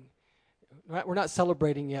remembering, right? We're not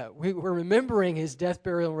celebrating yet. We're remembering his death,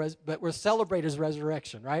 burial, but we're celebrating his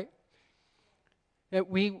resurrection, right? That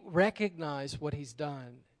we recognize what he's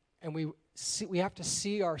done, and we have to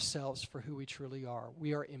see ourselves for who we truly are.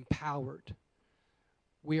 We are empowered.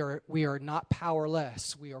 We are not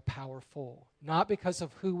powerless. We are powerful. Not because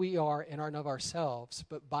of who we are in and of ourselves,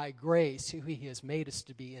 but by grace, who he has made us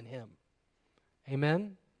to be in him.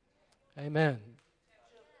 Amen? Amen.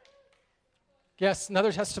 Yes,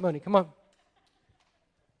 another testimony. Come on.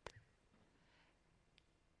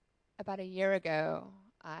 About a year ago,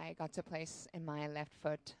 I got to a place in my left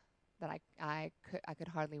foot that I could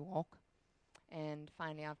hardly walk. And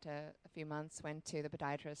finally, after a few months, went to the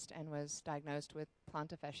podiatrist and was diagnosed with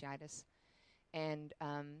plantar fasciitis, and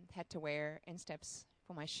had to wear insteps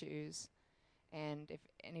for my shoes. And if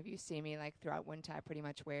any of you see me, like throughout winter, I pretty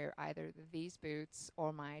much wear either these boots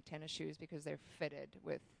or my tennis shoes because they're fitted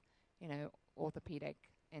with, orthopedic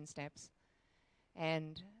insteps.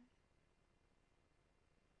 And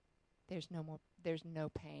there's no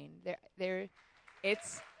pain.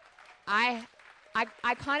 I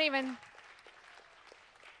can't even.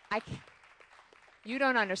 You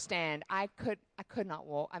don't understand. I could not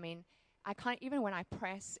walk. I mean, I can't, even when I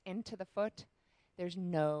press into the foot, there's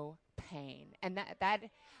no pain. And that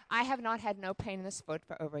I have not had no pain in this foot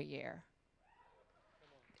for over a year.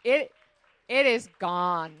 It is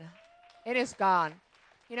gone. It is gone.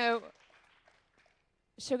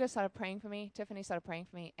 Sugar started praying for me. Tiffany started praying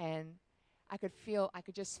for me, and I could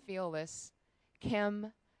just feel this.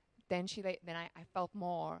 Kim, then I felt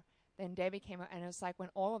more. Then Debbie came out, and it was like when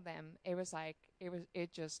all of them, it was like, it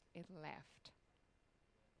left.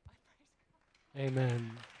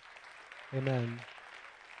 Amen. Amen.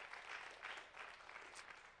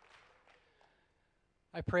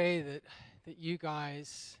 I pray that you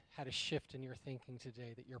guys had a shift in your thinking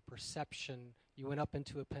today, that your perception, you went up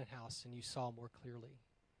into a penthouse and you saw more clearly,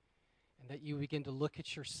 and that you begin to look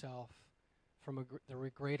at yourself from the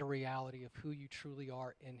greater reality of who you truly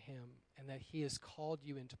are in him, and that he has called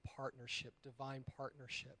you into partnership, divine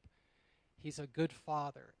partnership. He's a good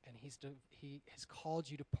father, and he has called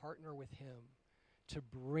you to partner with him to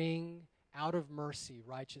bring out of mercy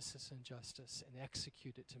righteousness and justice and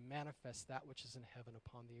execute it, to manifest that which is in heaven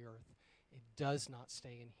upon the earth. It does not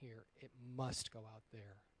stay in here. It must go out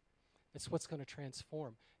there. It's what's going to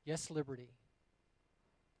transform. Yes, Liberty.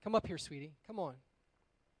 Come up here, sweetie. Come on.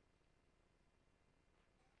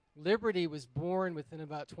 Liberty was born within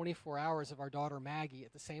about 24 hours of our daughter Maggie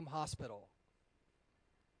at the same hospital.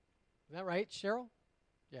 Is that right, Cheryl?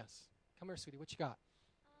 Yes. Come here, sweetie. What you got?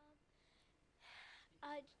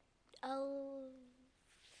 A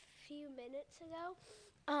few minutes ago,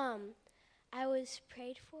 I was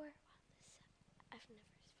prayed for. I've never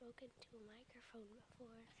spoken to a microphone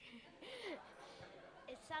before.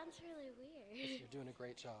 It sounds really weird. You're doing a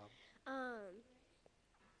great job.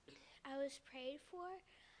 I was prayed for.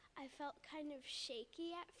 I felt kind of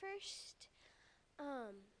shaky at first.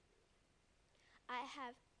 I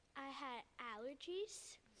had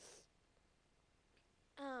allergies.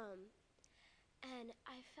 And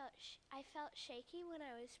I felt shaky when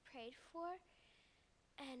I was prayed for,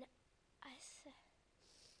 and I said.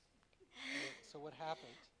 So what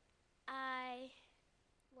happened?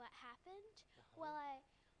 What happened? Well,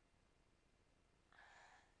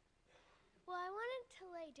 I wanted to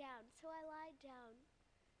lay down, so I lied down,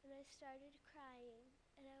 and I started crying,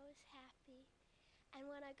 and I was happy, and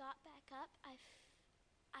when I got back up, I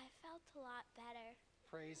felt a lot better.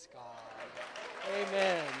 Praise God.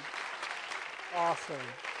 Amen. Awesome.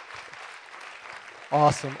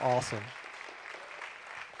 Awesome, awesome.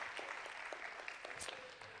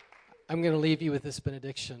 I'm going to leave you with this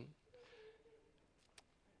benediction.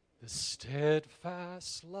 The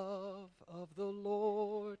steadfast love of the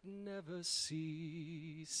Lord never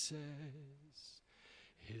ceases.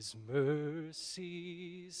 His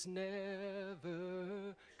mercies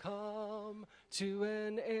never come to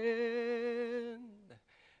an end.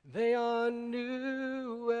 They are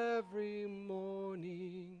new every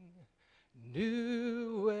morning,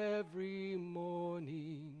 new every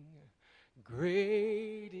morning.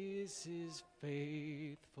 Great is his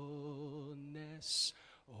faithfulness,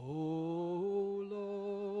 O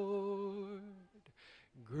Lord.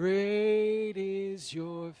 Great is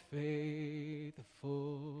your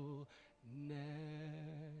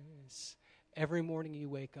faithfulness. Every morning you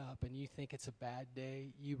wake up and you think it's a bad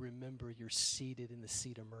day, you remember you're seated in the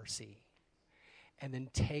seat of mercy. And then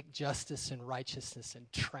take justice and righteousness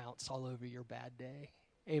and trounce all over your bad day.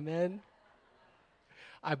 Amen?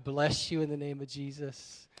 I bless you in the name of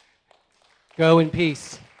Jesus. Go in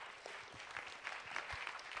peace.